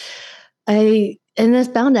 And that's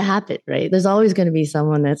bound to happen, right? There's always going to be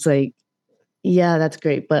someone that's like, yeah, that's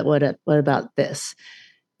great, but what about this?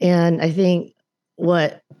 And I think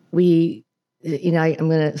what we, I'm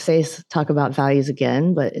going to talk about values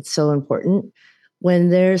again, but it's so important.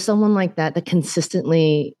 When there's someone like that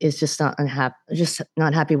consistently is just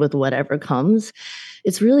not happy with whatever comes,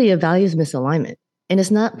 it's really a values misalignment. And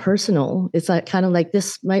it's not personal. It's like kind of like,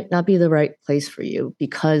 this might not be the right place for you,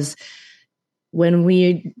 because when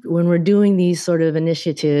we're doing these sort of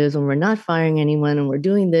initiatives, when we're not firing anyone, and we're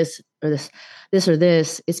doing this or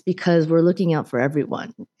this, it's because we're looking out for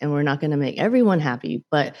everyone, and we're not going to make everyone happy.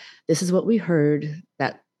 But this is what we heard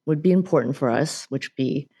that would be important for us, which would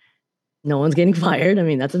be no one's getting fired. I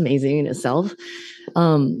mean, that's amazing in itself.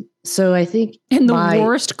 So I think in the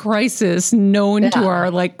worst crisis known to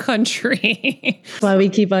our country. Why we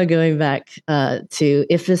keep on going back to,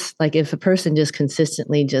 if a person just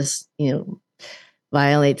consistently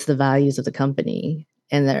violates the values of the company,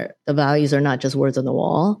 and the values are not just words on the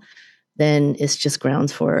wall, then it's just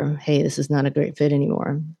grounds for, hey, this is not a great fit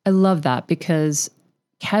anymore. I love that, because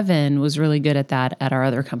Kevin was really good at that at our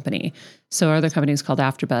other company. So our other company is called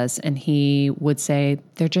AfterBuzz, and he would say,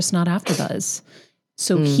 they're just not AfterBuzz.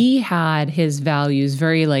 So he had his values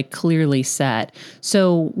very clearly set.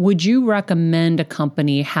 So would you recommend a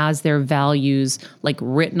company has their values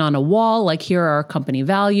written on a wall, here are our company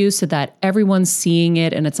values, so that everyone's seeing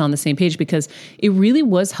it and it's on the same page? Because it really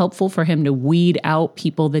was helpful for him to weed out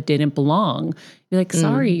people that didn't belong. Be like,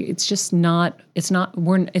 sorry, it's not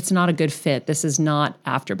a good fit. This is not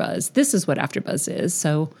AfterBuzz. This is what AfterBuzz is.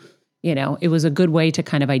 So, it was a good way to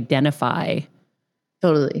kind of identify.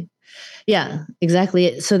 Totally. Yeah,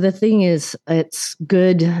 exactly. So the thing is, it's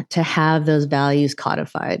good to have those values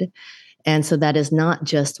codified. And so that is not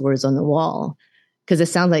just words on the wall, because it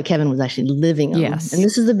sounds like Kevin was actually living them. Yes. And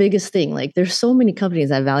this is the biggest thing. There's so many companies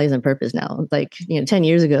that have values and purpose now. 10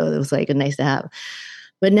 years ago, it was a nice to have.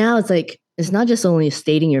 But now it's not just only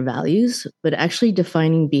stating your values, but actually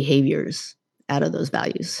defining behaviors out of those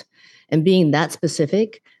values and being that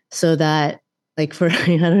specific, so that I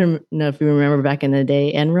don't know if you remember back in the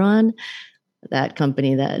day, Enron, that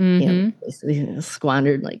company that basically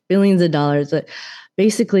squandered like billions of dollars. But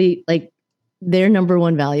basically, like their number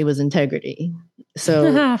one value was integrity.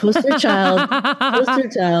 So poster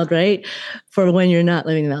child, right? For when you're not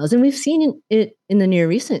living the values. And we've seen it in the near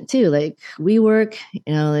recent too. Like WeWork,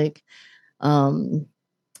 like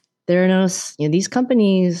Theranos, these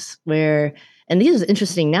companies where, and these are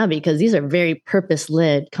interesting now because these are very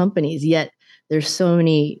purpose-led companies, yet there's so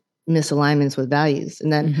many misalignments with values.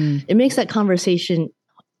 And then it makes that conversation,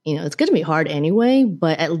 it's going to be hard anyway,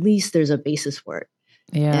 but at least there's a basis for it.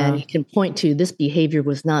 Yeah. And you can point to this behavior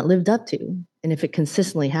was not lived up to. And if it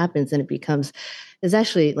consistently happens, then it's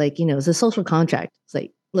actually like, it's a social contract. It's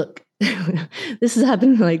like, look, this has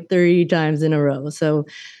happened like 30 times in a row. So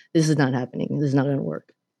this is not happening. This is not going to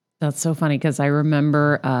work. That's so funny because I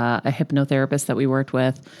remember a hypnotherapist that we worked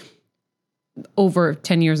with over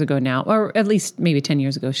 10 years ago now, or at least maybe 10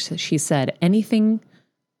 years ago. She said, anything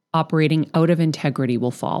operating out of integrity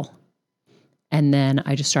will fall. And then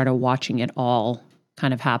I just started watching it all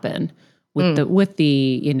kind of happen with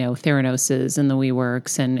the Theranoses and the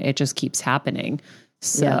WeWorks, and it just keeps happening.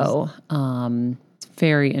 So it's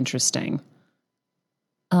very interesting.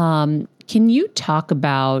 Can you talk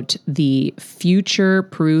about the Future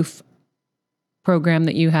Proof program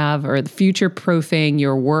that you have, or the future proofing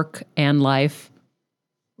your work and life?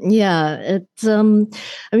 Yeah, it's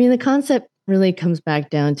the concept really comes back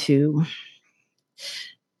down to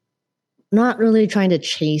not really trying to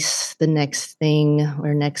chase the next thing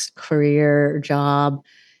or next career or job.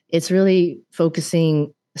 It's really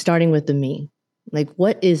starting with the me. Like,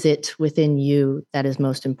 what is it within you that is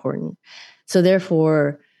most important? So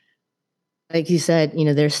therefore, like you said,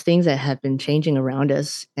 there's things that have been changing around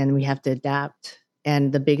us and we have to adapt.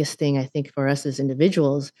 And the biggest thing I think for us as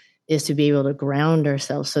individuals is to be able to ground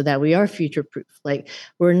ourselves so that we are future proof. Like,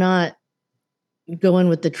 we're not going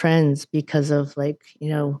with the trends because of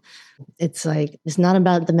it's not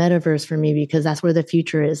about the metaverse for me because that's where the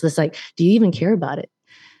future is. It's like, do you even care about it?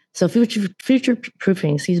 So future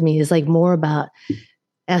proofing, is like more about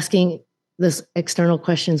asking those external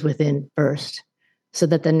questions within first, so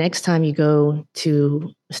that the next time you go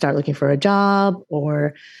to start looking for a job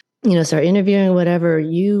or, start interviewing or whatever,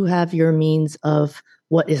 you have your means of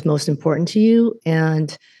what is most important to you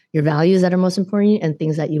and your values that are most important to you and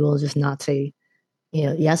things that you will just not say,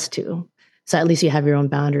 yes to. So at least you have your own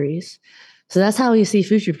boundaries. So that's how you see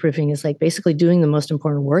future proofing is like basically doing the most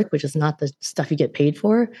important work, which is not the stuff you get paid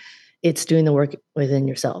for. It's doing the work within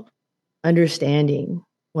yourself, understanding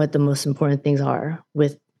what the most important things are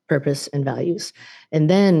with purpose and values. And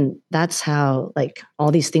then that's how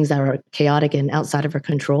all these things that are chaotic and outside of our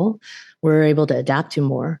control, we're able to adapt to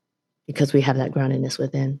more because we have that groundedness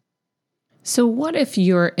within. So what if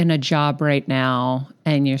you're in a job right now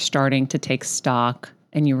and you're starting to take stock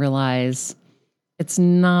and you realize it's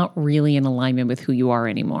not really in alignment with who you are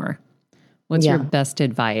anymore? What's your best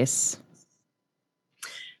advice?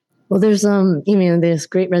 Well, there's there's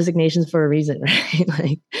great resignations for a reason,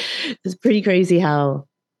 right? It's pretty crazy how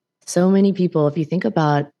so many people, if you think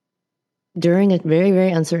about during a very,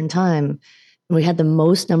 very uncertain time, we had the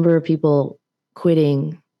most number of people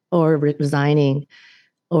quitting or resigning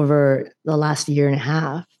over the last year and a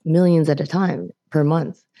half, millions at a time per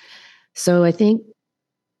month. So I think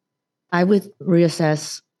I would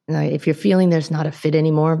reassess if you're feeling there's not a fit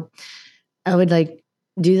anymore. I would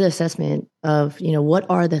do the assessment of, what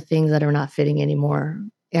are the things that are not fitting anymore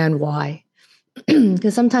and why?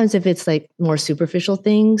 Because sometimes if it's more superficial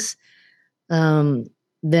things,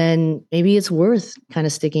 then maybe it's worth kind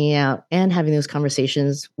of sticking out and having those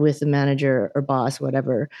conversations with the manager or boss,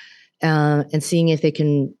 whatever, and seeing if they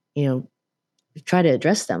can, try to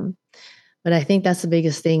address them. But I think that's the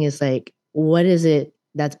biggest thing is what is it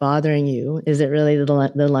that's bothering you? Is it really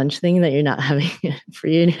the lunch thing that you're not having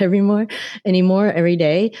free anymore every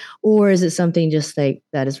day? Or is it something just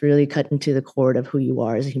that is really cut into the core of who you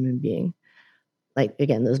are as a human being?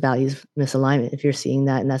 Again, those values misalignment. If you're seeing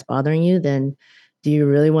that and that's bothering you, then do you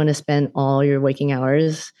really want to spend all your waking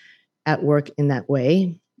hours at work in that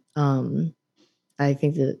way? I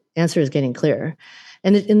think the answer is getting clearer.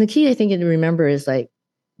 And the key, I think, to remember is the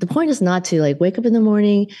point is not to wake up in the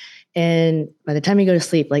morning and by the time you go to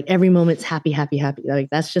sleep, every moment's happy, happy, happy.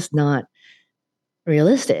 That's just not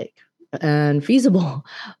realistic and feasible.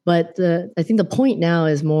 But I think the point now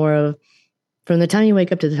is more of from the time you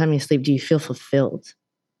wake up to the time you sleep, do you feel fulfilled?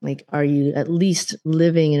 Are you at least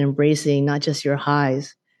living and embracing not just your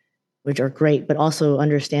highs, which are great, but also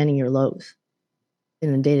understanding your lows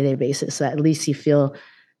in a day-to-day basis? So at least you feel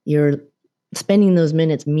you're spending those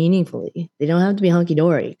minutes meaningfully. They don't have to be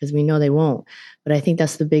hunky-dory because we know they won't. But I think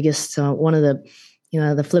that's the biggest, one of the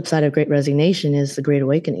the flip side of great resignation is the great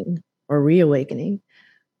awakening or reawakening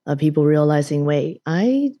of people realizing, wait,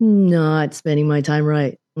 I'm not spending my time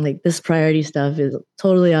right. Like this priority stuff is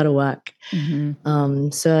totally out of whack.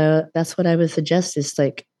 So that's what I would suggest is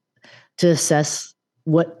like to assess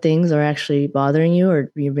what things are actually bothering you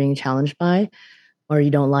or you're being challenged by or you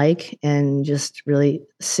don't like, and just really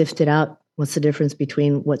sift it out. What's the difference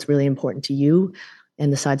between what's really important to you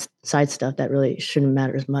and the side stuff that really shouldn't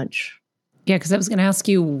matter as much? Yeah, because I was going to ask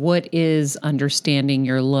you, what is understanding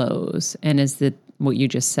your lows? And is it what you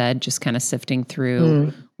just said, just kind of sifting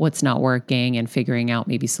through what's not working and figuring out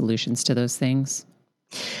maybe solutions to those things?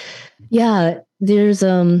 Yeah, there's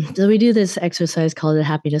so we do this exercise called the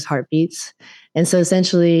happiness heartbeats. And so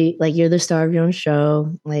essentially, like, you're the star of your own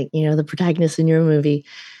show, like, the protagonist in your movie.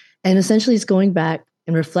 And essentially it's going back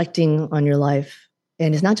and reflecting on your life.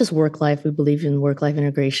 And it's not just work life. We believe in work-life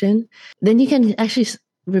integration. Then you can actually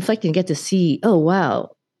reflect and get to see, oh,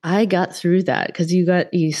 wow, I got through that, because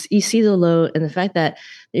you see the low, and the fact that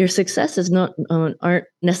your success is aren't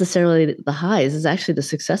necessarily the highs. It's actually the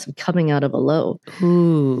success of coming out of a low.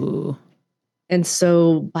 Ooh. And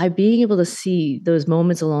so by being able to see those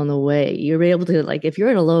moments along the way, you're able to, like, if you're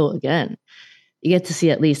at a low again, you get to see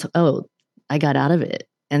at least, oh, I got out of it.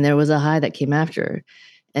 And there was a high that came after.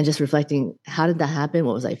 And just reflecting, how did that happen?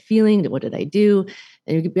 What was I feeling? What did I do?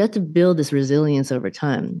 And you have to build this resilience over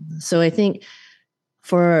time. So I think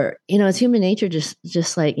for, it's human nature,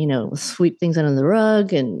 just like, sweep things under the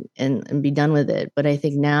rug and be done with it. But I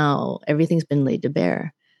think now everything's been laid to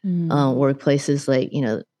bear. Workplaces, like,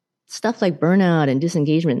 stuff like burnout and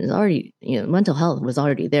disengagement is already, mental health was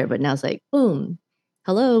already there, but now it's like, boom,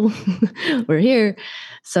 hello, we're here.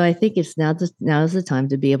 So I think it's now is the time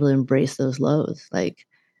to be able to embrace those lows. Like,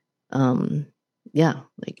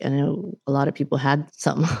 like I know a lot of people had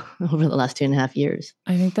some over the last 2.5 years.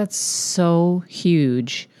 I think that's so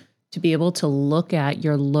huge to be able to look at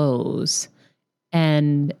your lows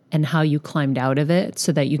and how you climbed out of it,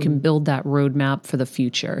 so that you can build that roadmap for the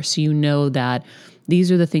future. So you know that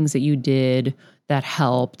these are the things that you did that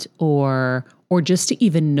helped, or just to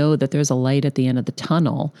even know that there's a light at the end of the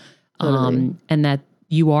tunnel, and that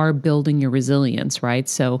you are building your resilience, right?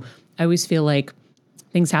 So I always feel like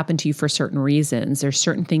things happen to you for certain reasons. There's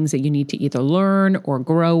certain things that you need to either learn or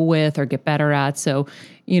grow with or get better at. So,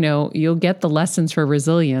 you'll get the lessons for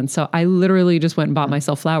resilience. So I literally just went and bought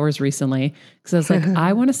myself flowers recently, because I was like,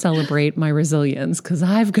 I want to celebrate my resilience because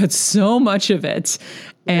I've got so much of it.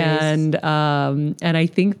 Nice. And I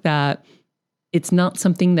think that it's not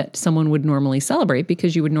something that someone would normally celebrate,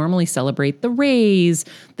 because you would normally celebrate the raise,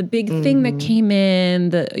 the big thing that came in,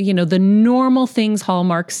 the normal things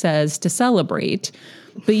Hallmark says to celebrate.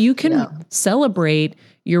 But you can celebrate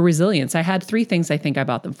your resilience. I had 3 things I think I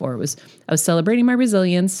bought them for. I was celebrating my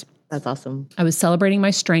resilience. That's awesome. I was celebrating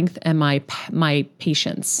my strength and my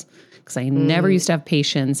patience, because I never used to have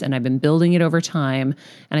patience, and I've been building it over time.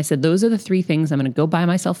 And I said, those are the 3 things I'm going to go buy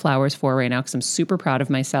myself flowers for right now, because I'm super proud of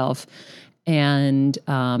myself. And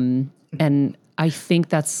I think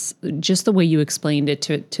that's just the way you explained it,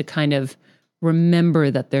 to kind of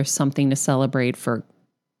remember that there's something to celebrate for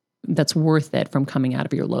that's worth it from coming out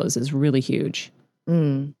of your lows is really huge.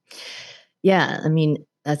 Yeah. I mean,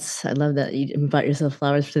 I love that you bought yourself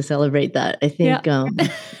flowers to celebrate that. I think,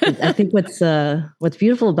 I think what's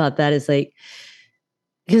beautiful about that is, like,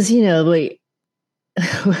 because, like,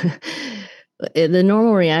 the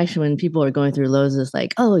normal reaction when people are going through lows is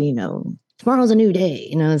like, oh, tomorrow's a new day.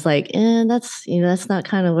 It's like, that's not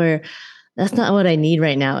kind of where, that's not what I need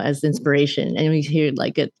right now as inspiration. And we hear,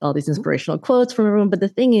 like, get all these inspirational quotes from everyone. But the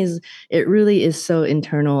thing is, it really is so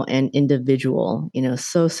internal and individual,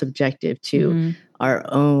 so subjective to our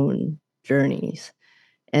own journeys.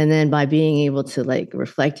 And then by being able to, like,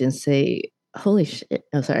 reflect and say, holy shit.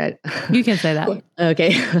 I'm sorry. You can say that.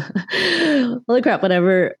 Okay. Holy crap,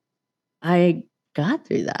 whatever. I got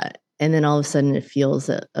through that. And then all of a sudden it feels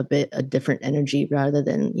a different energy, rather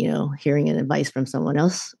than, hearing an advice from someone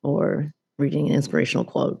else or reading an inspirational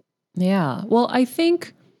quote. Yeah. Well, I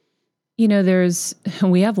think,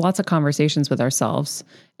 we have lots of conversations with ourselves,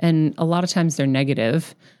 and a lot of times they're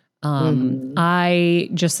negative. I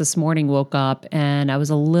just this morning woke up and I was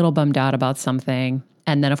a little bummed out about something.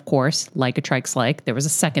 And then, of course, like attracts like, there was a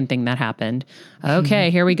second thing that happened. Okay,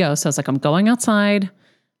 here we go. So it's like, I'm going outside.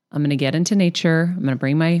 I'm going to get into nature. I'm going to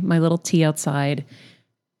bring my little tea outside,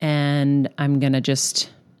 and I'm going to just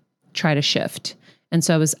try to shift. And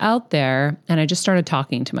so I was out there, and I just started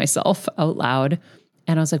talking to myself out loud.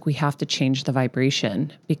 And I was like, we have to change the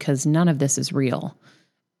vibration, because none of this is real.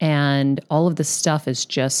 And all of this stuff is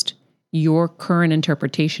just your current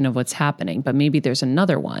interpretation of what's happening. But maybe there's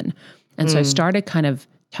another one. And so I started kind of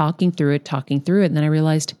talking through it. And then I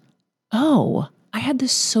realized, oh, I had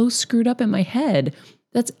this so screwed up in my head.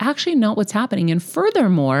 That's actually not what's happening. And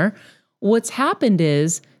furthermore, what's happened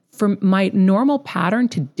is for my normal pattern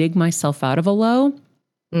to dig myself out of a low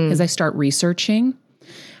is I start researching.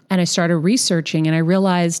 And I started researching and I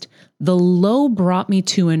realized the low brought me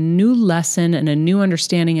to a new lesson and a new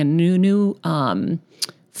understanding, a new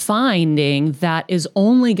finding that is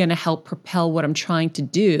only going to help propel what I'm trying to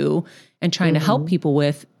do and trying to help people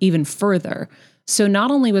with even further. So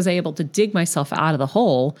not only was I able to dig myself out of the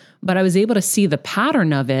hole, but I was able to see the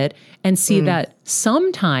pattern of it and see that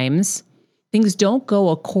sometimes things don't go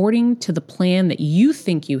according to the plan that you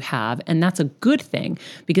think you have. And that's a good thing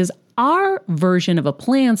because our version of a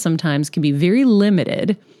plan sometimes can be very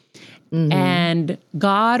limited. And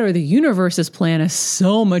God or the universe's plan is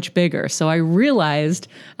so much bigger. So I realized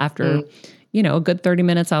after, a good 30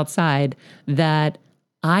 minutes outside that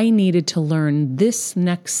I needed to learn this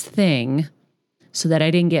next thing so that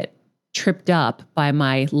I didn't get tripped up by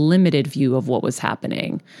my limited view of what was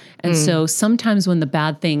happening. And so sometimes when the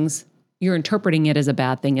bad things, you're interpreting it as a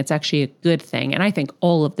bad thing, it's actually a good thing. And I think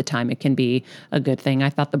all of the time it can be a good thing.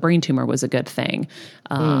 I thought the brain tumor was a good thing.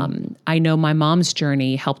 I know my mom's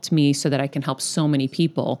journey helped me so that I can help so many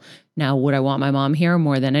people. Now, would I want my mom here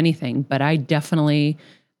more than anything? But I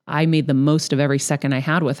made the most of every second I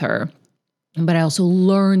had with her. But I also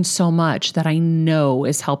learned so much that I know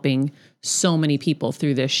is helping so many people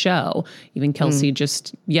through this show. Even Kelsey,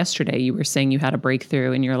 just yesterday, you were saying you had a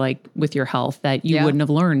breakthrough and you're like with your health that you wouldn't have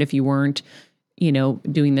learned if you weren't,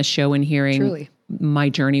 doing this show and hearing my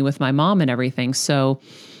journey with my mom and everything. So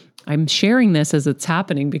I'm sharing this as it's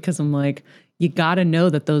happening because I'm like, you got to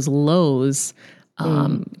know that those lows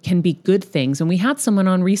can be good things. And we had someone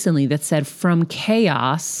on recently that said from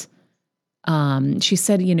chaos, she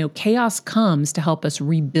said, chaos comes to help us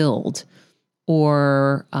rebuild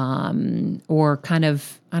or kind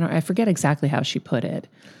of, I forget exactly how she put it.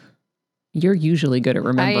 You're usually good at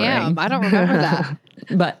remembering. I am. I don't remember that.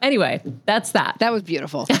 But anyway, that's that. That was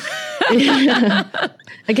beautiful. I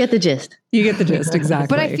get the gist. You get the gist, exactly.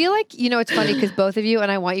 But I feel like, it's funny because both of you, and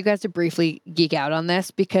I want you guys to briefly geek out on this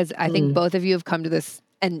because I think both of you have come to this,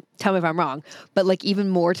 and tell me if I'm wrong, but like even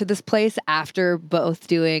more to this place after both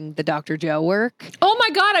doing the Dr. Joe work. Oh my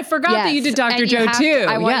God, I forgot that you did Dr. Joe too.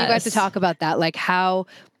 I want you guys to talk about that, like how,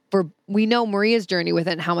 we know Maria's journey with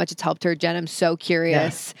it and how much it's helped her. Jen, I'm so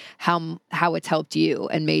curious how it's helped you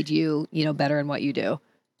and made you, better in what you do.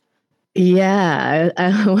 Yeah.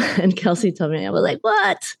 And Kelsey told me, I was like,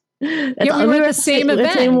 what? We were at the same event.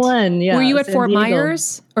 The same one. Yeah. Were you at Fort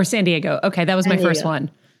Myers or San Diego? Okay. That was my first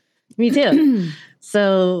one. Me too.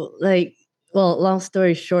 So long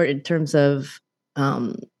story short, in terms of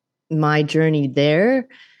my journey there,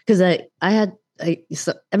 because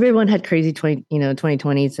so everyone had crazy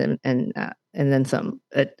 2020s and then some.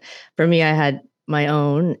 But for me, I had my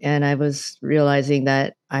own, and I was realizing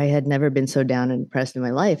that I had never been so down and depressed in my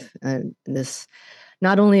life. And this,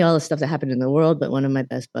 not only all the stuff that happened in the world, but one of my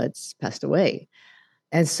best buds passed away.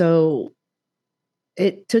 And so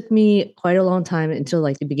it took me quite a long time until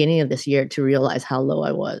like the beginning of this year to realize how low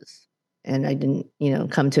I was. And I didn't,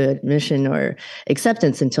 come to admission or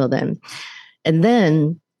acceptance until then. And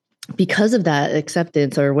then because of that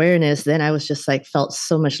acceptance or awareness, then I was just felt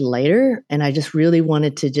so much lighter. And I just really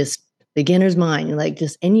wanted to just beginner's mind, like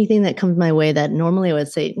just anything that comes my way that normally I would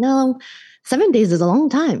say, no, 7 days is a long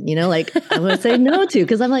time, I would say no to,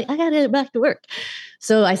 because I'm like, I got to get back to work.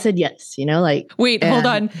 So I said yes, Wait, hold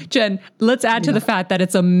on, Jen. Let's add to the fact that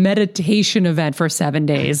it's a meditation event for 7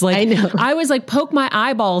 days. I know. I was poke my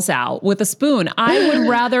eyeballs out with a spoon. I would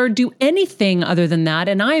rather do anything other than that.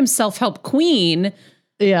 And I am self-help queen.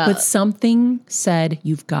 Yeah. But something said,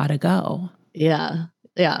 you've got to go. Yeah.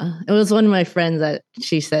 Yeah. It was one of my friends that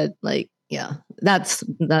she said, that's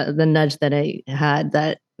the nudge that I had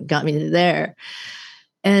that got me there.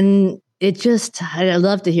 And it just, I'd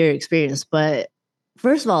love to hear your experience. But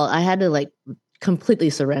first of all, I had to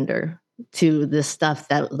completely surrender to this stuff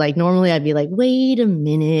that normally I'd be like, wait a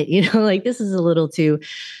minute, this is a little too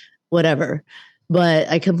whatever. But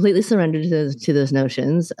I completely surrendered to those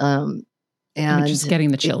notions. And I'm just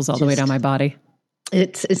getting the chills all the way down my body.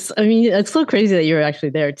 It's so crazy that you were actually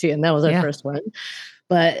there too. And that was our first one.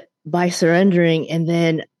 But by surrendering, and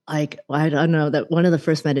then I don't know, that one of the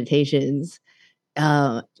first meditations,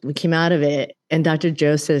 we came out of it and Dr.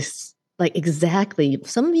 Joe says, exactly,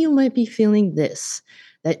 some of you might be feeling this,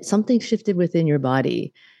 that something shifted within your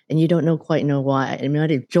body and you don't quite know why. It might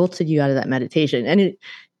have jolted you out of that meditation. And it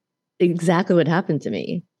exactly what happened to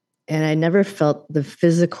me. And I never felt the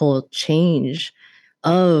physical change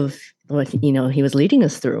of what, he was leading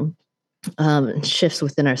us through. shifts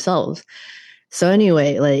within ourselves. So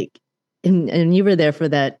anyway, like, and you were there for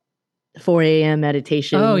that 4 a.m.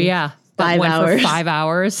 meditation. Oh yeah. That 5 went hours. for 5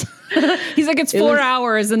 hours. He's like, it's 4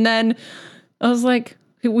 hours. And then I was like,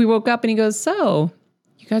 we woke up and he goes, so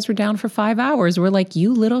you guys were down for 5 hours. We're like,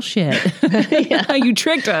 you little shit. You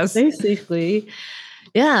tricked us. Basically.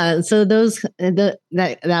 Yeah. So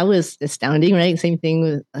that was astounding, right? Same thing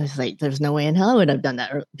with, I was like, there's no way in hell I would have done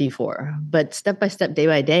that before. But step by step, day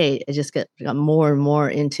by day, I just got more and more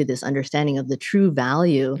into this understanding of the true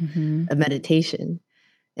value of meditation.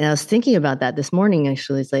 And I was thinking about that this morning,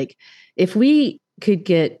 actually. It's like, if you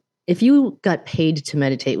got paid to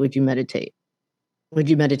meditate, would you meditate? Would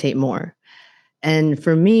you meditate more? And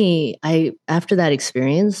for me, after that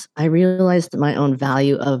experience, I realized my own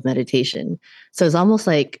value of meditation. So it's almost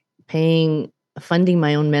like funding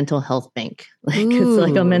my own mental health bank. Like it's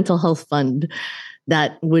like a mental health fund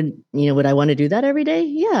that would I want to do that every day?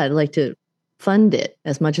 Yeah, I'd like to fund it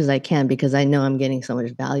as much as I can because I know I'm getting so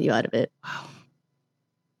much value out of it. Wow.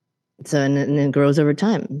 So, and it grows over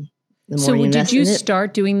time. So did you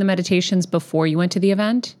start doing the meditations before you went to the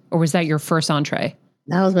event? Or was that your first entree?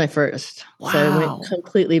 That was my first. Wow. So I went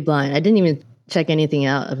completely blind. I didn't even check anything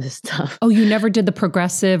out of his stuff. Oh, you never did the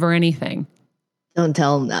progressive or anything? Don't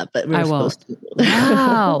tell him that, but we're supposed to.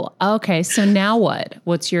 Wow. Okay. So now what?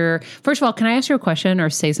 First of all, can I ask you a question or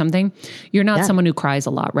say something? You're not someone who cries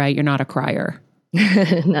a lot, right? You're not a crier.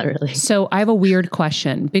 Not really. So I have a weird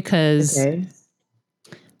question because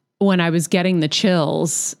when I was getting the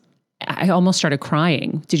chills, I almost started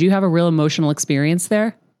crying. Did you have a real emotional experience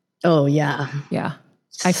there? Oh, yeah. Yeah.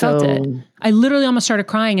 I felt it. I literally almost started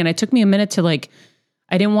crying, and it took me a minute to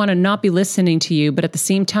I didn't want to not be listening to you, but at the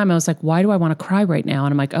same time I was like, why do I want to cry right now?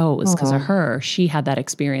 And I'm like, oh, it was because of her. She had that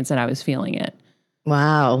experience and I was feeling it.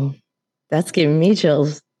 Wow. That's giving me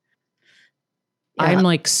chills. Yeah. I'm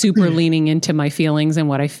like super leaning into my feelings and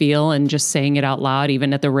what I feel and just saying it out loud,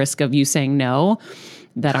 even at the risk of you saying no,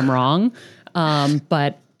 that I'm wrong.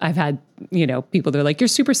 But I've had, people, they're like, you're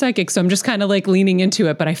super psychic. So I'm just kind of like leaning into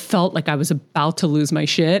it, but I felt like I was about to lose my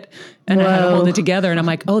shit and I had to hold it together. And I'm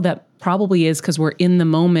like, oh, that probably is because we're in the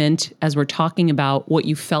moment as we're talking about what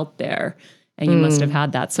you felt there. And you must have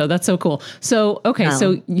had that. So that's so cool. So, okay.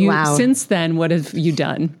 So since then, what have you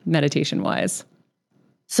done meditation wise?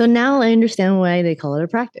 So now I understand why they call it a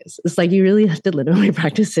practice. It's like you really have to literally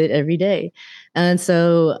practice it every day. And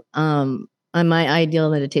so on my ideal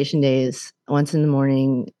meditation days, once in the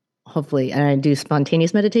morning, hopefully, and I do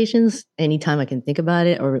spontaneous meditations anytime I can think about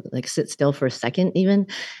it or like sit still for a second even,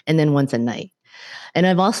 and then once at night. And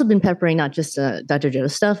I've also been peppering not just Dr.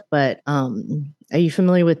 Joe's stuff, but are you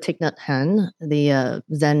familiar with Thich Nhat Hanh, the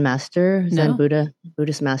Zen master, Zen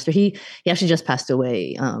Buddhist master? He actually just passed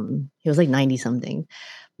away. He was like 90 something.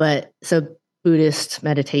 But so Buddhist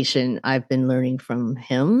meditation, I've been learning from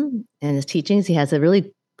him and his teachings. He has a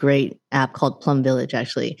really great app called Plum Village,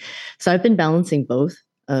 actually. So I've been balancing both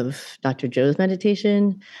of Dr. Joe's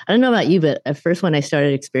meditation. I don't know about you, but at first when I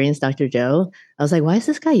started experiencing Dr. Joe, I was like, why is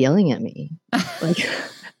this guy yelling at me? Like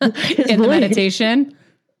in the meditation?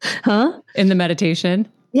 Huh? In the meditation?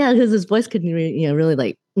 Yeah, because his voice could be, really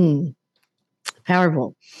like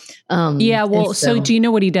powerful. So do you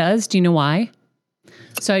know what he does? Do you know why?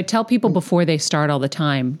 So I tell people before they start all the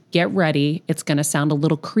time, get ready. It's going to sound a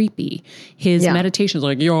little creepy. His meditation is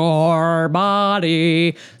like, your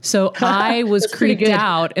body. So I was creeped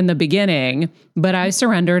out in the beginning, but I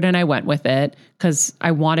surrendered and I went with it because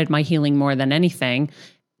I wanted my healing more than anything.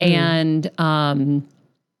 And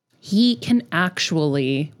he can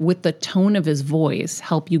actually, with the tone of his voice,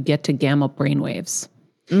 help you get to gamma brainwaves.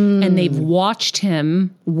 And they've watched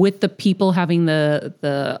him with the people having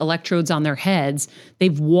the electrodes on their heads.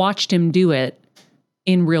 They've watched him do it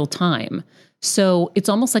in real time. So it's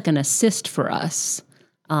almost like an assist for us.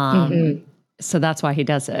 So that's why he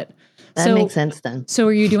does it. That makes sense then. So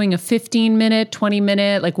are you doing a 15-minute,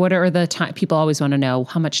 20-minute? Like what are the time? People always want to know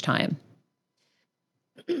how much time.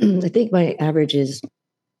 I think my average is,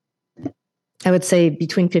 I would say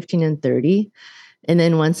between 15 and 30. And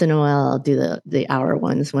then once in a while, I'll do the hour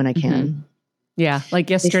ones when I can. Yeah.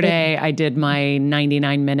 Like yesterday, I did my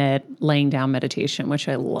 99-minute laying down meditation, which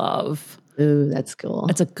I love. Ooh, that's cool.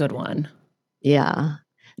 It's a good one. Yeah.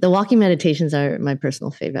 The walking meditations are my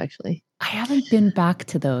personal fave, actually. I haven't been back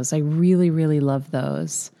to those. I really, really love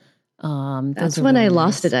those. That's when I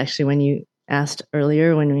lost it, actually, when you asked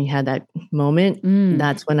earlier, when we had that moment.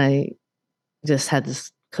 That's when I just had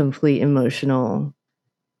this complete emotional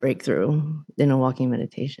breakthrough in a walking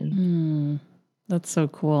meditation. That's so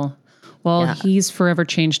cool. Well, he's forever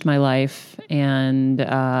changed my life, and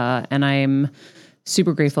I'm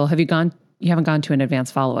super grateful. Have you gone haven't gone to an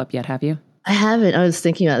advanced follow-up yet, have you? I haven't. I was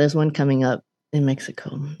thinking about there's one coming up in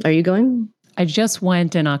Mexico. Are you going? I just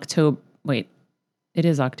went in October. Wait, it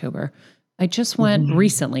is October. I just went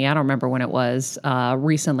recently. I don't remember when it was.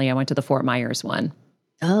 Recently, I went to the Fort Myers one.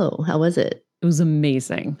 Oh, how was it? It was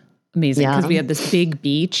amazing. Amazing. Because we had this big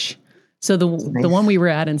beach. So the one we were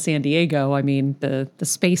at in San Diego, I mean, the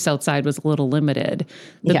space outside was a little limited.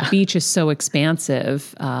 The beach is so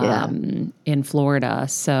expansive in Florida.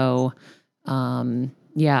 So,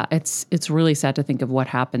 it's really sad to think of what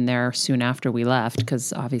happened there soon after we left,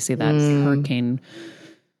 because obviously that hurricane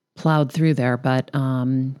plowed through there. But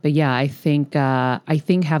yeah, I think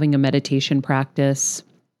having a meditation practice,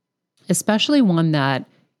 especially one that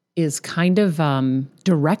is kind of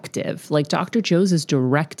directive, like Dr. Joe's is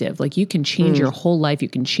directive. Like you can change your whole life, you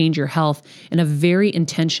can change your health in a very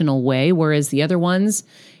intentional way, whereas the other ones,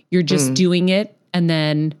 you're just doing it and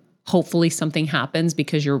then hopefully something happens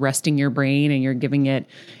because you're resting your brain and you're giving it,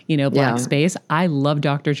 black space. I love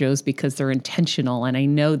Dr. Joe's because they're intentional. And I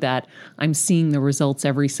know that I'm seeing the results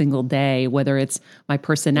every single day, whether it's my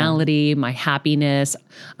personality, my happiness.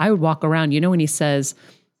 I would walk around, when he says,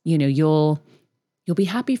 you'll be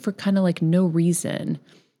happy for kind of like no reason.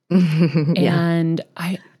 And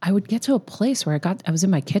I would get to a place where I was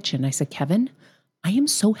in my kitchen. I said, Kevin, I am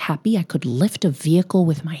so happy I could lift a vehicle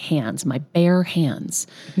with my hands, my bare hands.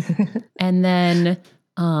 And then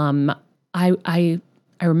I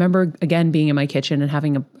remember again being in my kitchen and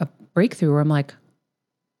having a breakthrough where I'm like,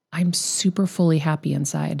 I'm super fully happy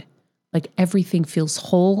inside. Like everything feels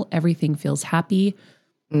whole, everything feels happy.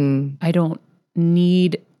 I don't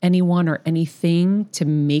need anyone or anything to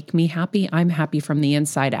make me happy. I'm happy from the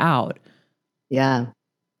inside out. Yeah.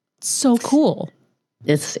 So cool.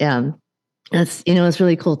 It's it's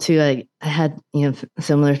really cool too. I had,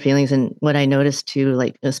 similar feelings, and what I noticed too,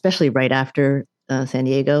 like, especially right after San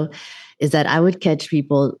Diego, is that I would catch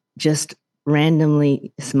people just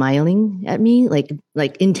randomly smiling at me,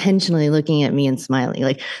 like intentionally looking at me and smiling.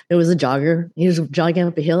 Like there was a jogger, he was jogging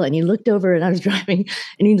up a hill and he looked over and I was driving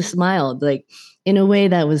and he smiled, like in a way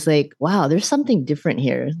that was like, wow, there's something different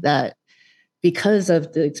here, that because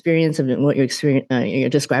of the experience of what you're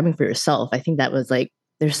describing for yourself. I think that was like,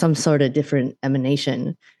 there's some sort of different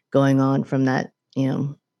emanation going on from that,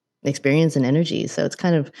 experience and energy. So it's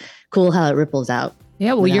kind of cool how it ripples out.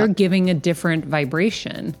 Yeah. Well, you're giving a different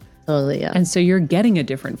vibration. Totally, yeah. And so you're getting a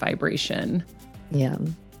different vibration. Yeah.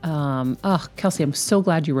 Kelsey, I'm so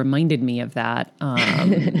glad you reminded me of that.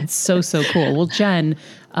 It's so cool. Well, Jen,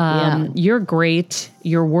 you're great.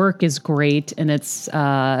 Your work is great. And it's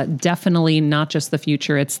definitely not just the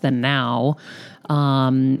future, it's the now.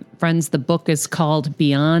 Friends, the book is called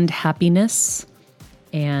Beyond Happiness.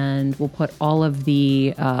 And we'll put all of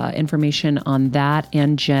the information on that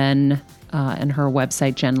and Jen and her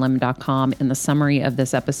website, jenlim.com, in the summary of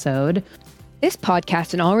this episode. This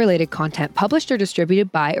podcast and all related content published or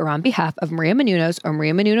distributed by or on behalf of Maria Menounos or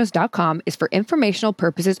mariamenounos.com is for informational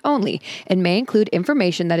purposes only and may include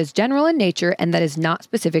information that is general in nature and that is not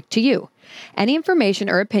specific to you. Any information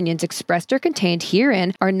or opinions expressed or contained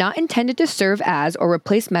herein are not intended to serve as or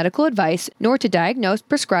replace medical advice, nor to diagnose,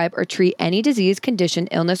 prescribe, or treat any disease, condition,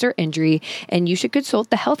 illness, or injury, and you should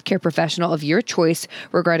consult the healthcare professional of your choice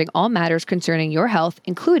regarding all matters concerning your health,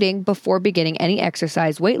 including before beginning any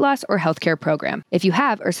exercise, weight loss, or healthcare program. If you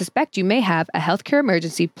have or suspect you may have a healthcare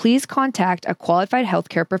emergency, please contact a qualified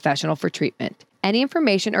healthcare professional for treatment. Any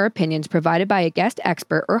information or opinions provided by a guest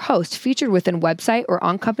expert or host featured within website or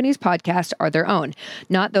on company's podcast are their own,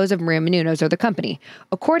 not those of Maria Menounos or the company.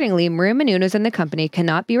 Accordingly, Maria Menounos and the company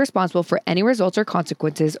cannot be responsible for any results or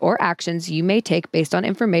consequences or actions you may take based on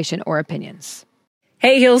information or opinions.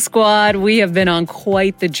 Hey, Heal Squad, we have been on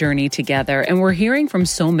quite the journey together, and we're hearing from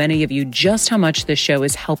so many of you just how much this show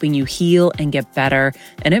is helping you heal and get better,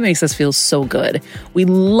 and it makes us feel so good. We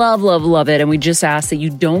love, love, love it, and we just ask that you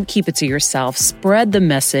don't keep it to yourself. Spread the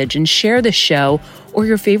message and share the show or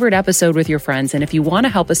your favorite episode with your friends. And if you want to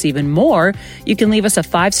help us even more, you can leave us a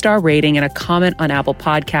 5-star rating and a comment on Apple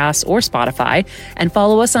Podcasts or Spotify, and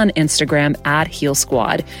follow us on Instagram at Heal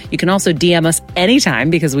Squad. You can also DM us anytime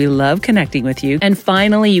because we love connecting with you. And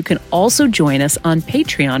finally, you can also join us on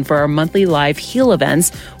Patreon for our monthly live heal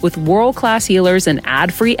events with world-class healers and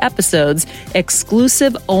ad-free episodes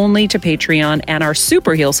exclusive only to Patreon and our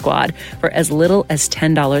Super Heal Squad for as little as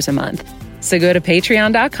 $10 a month. So go to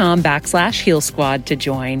patreon.com/Heal Squad to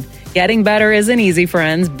join. Getting better isn't easy,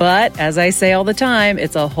 friends, but as I say all the time,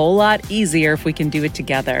 it's a whole lot easier if we can do it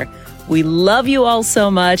together. We love you all so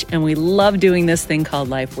much, and we love doing this thing called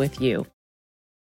life with you.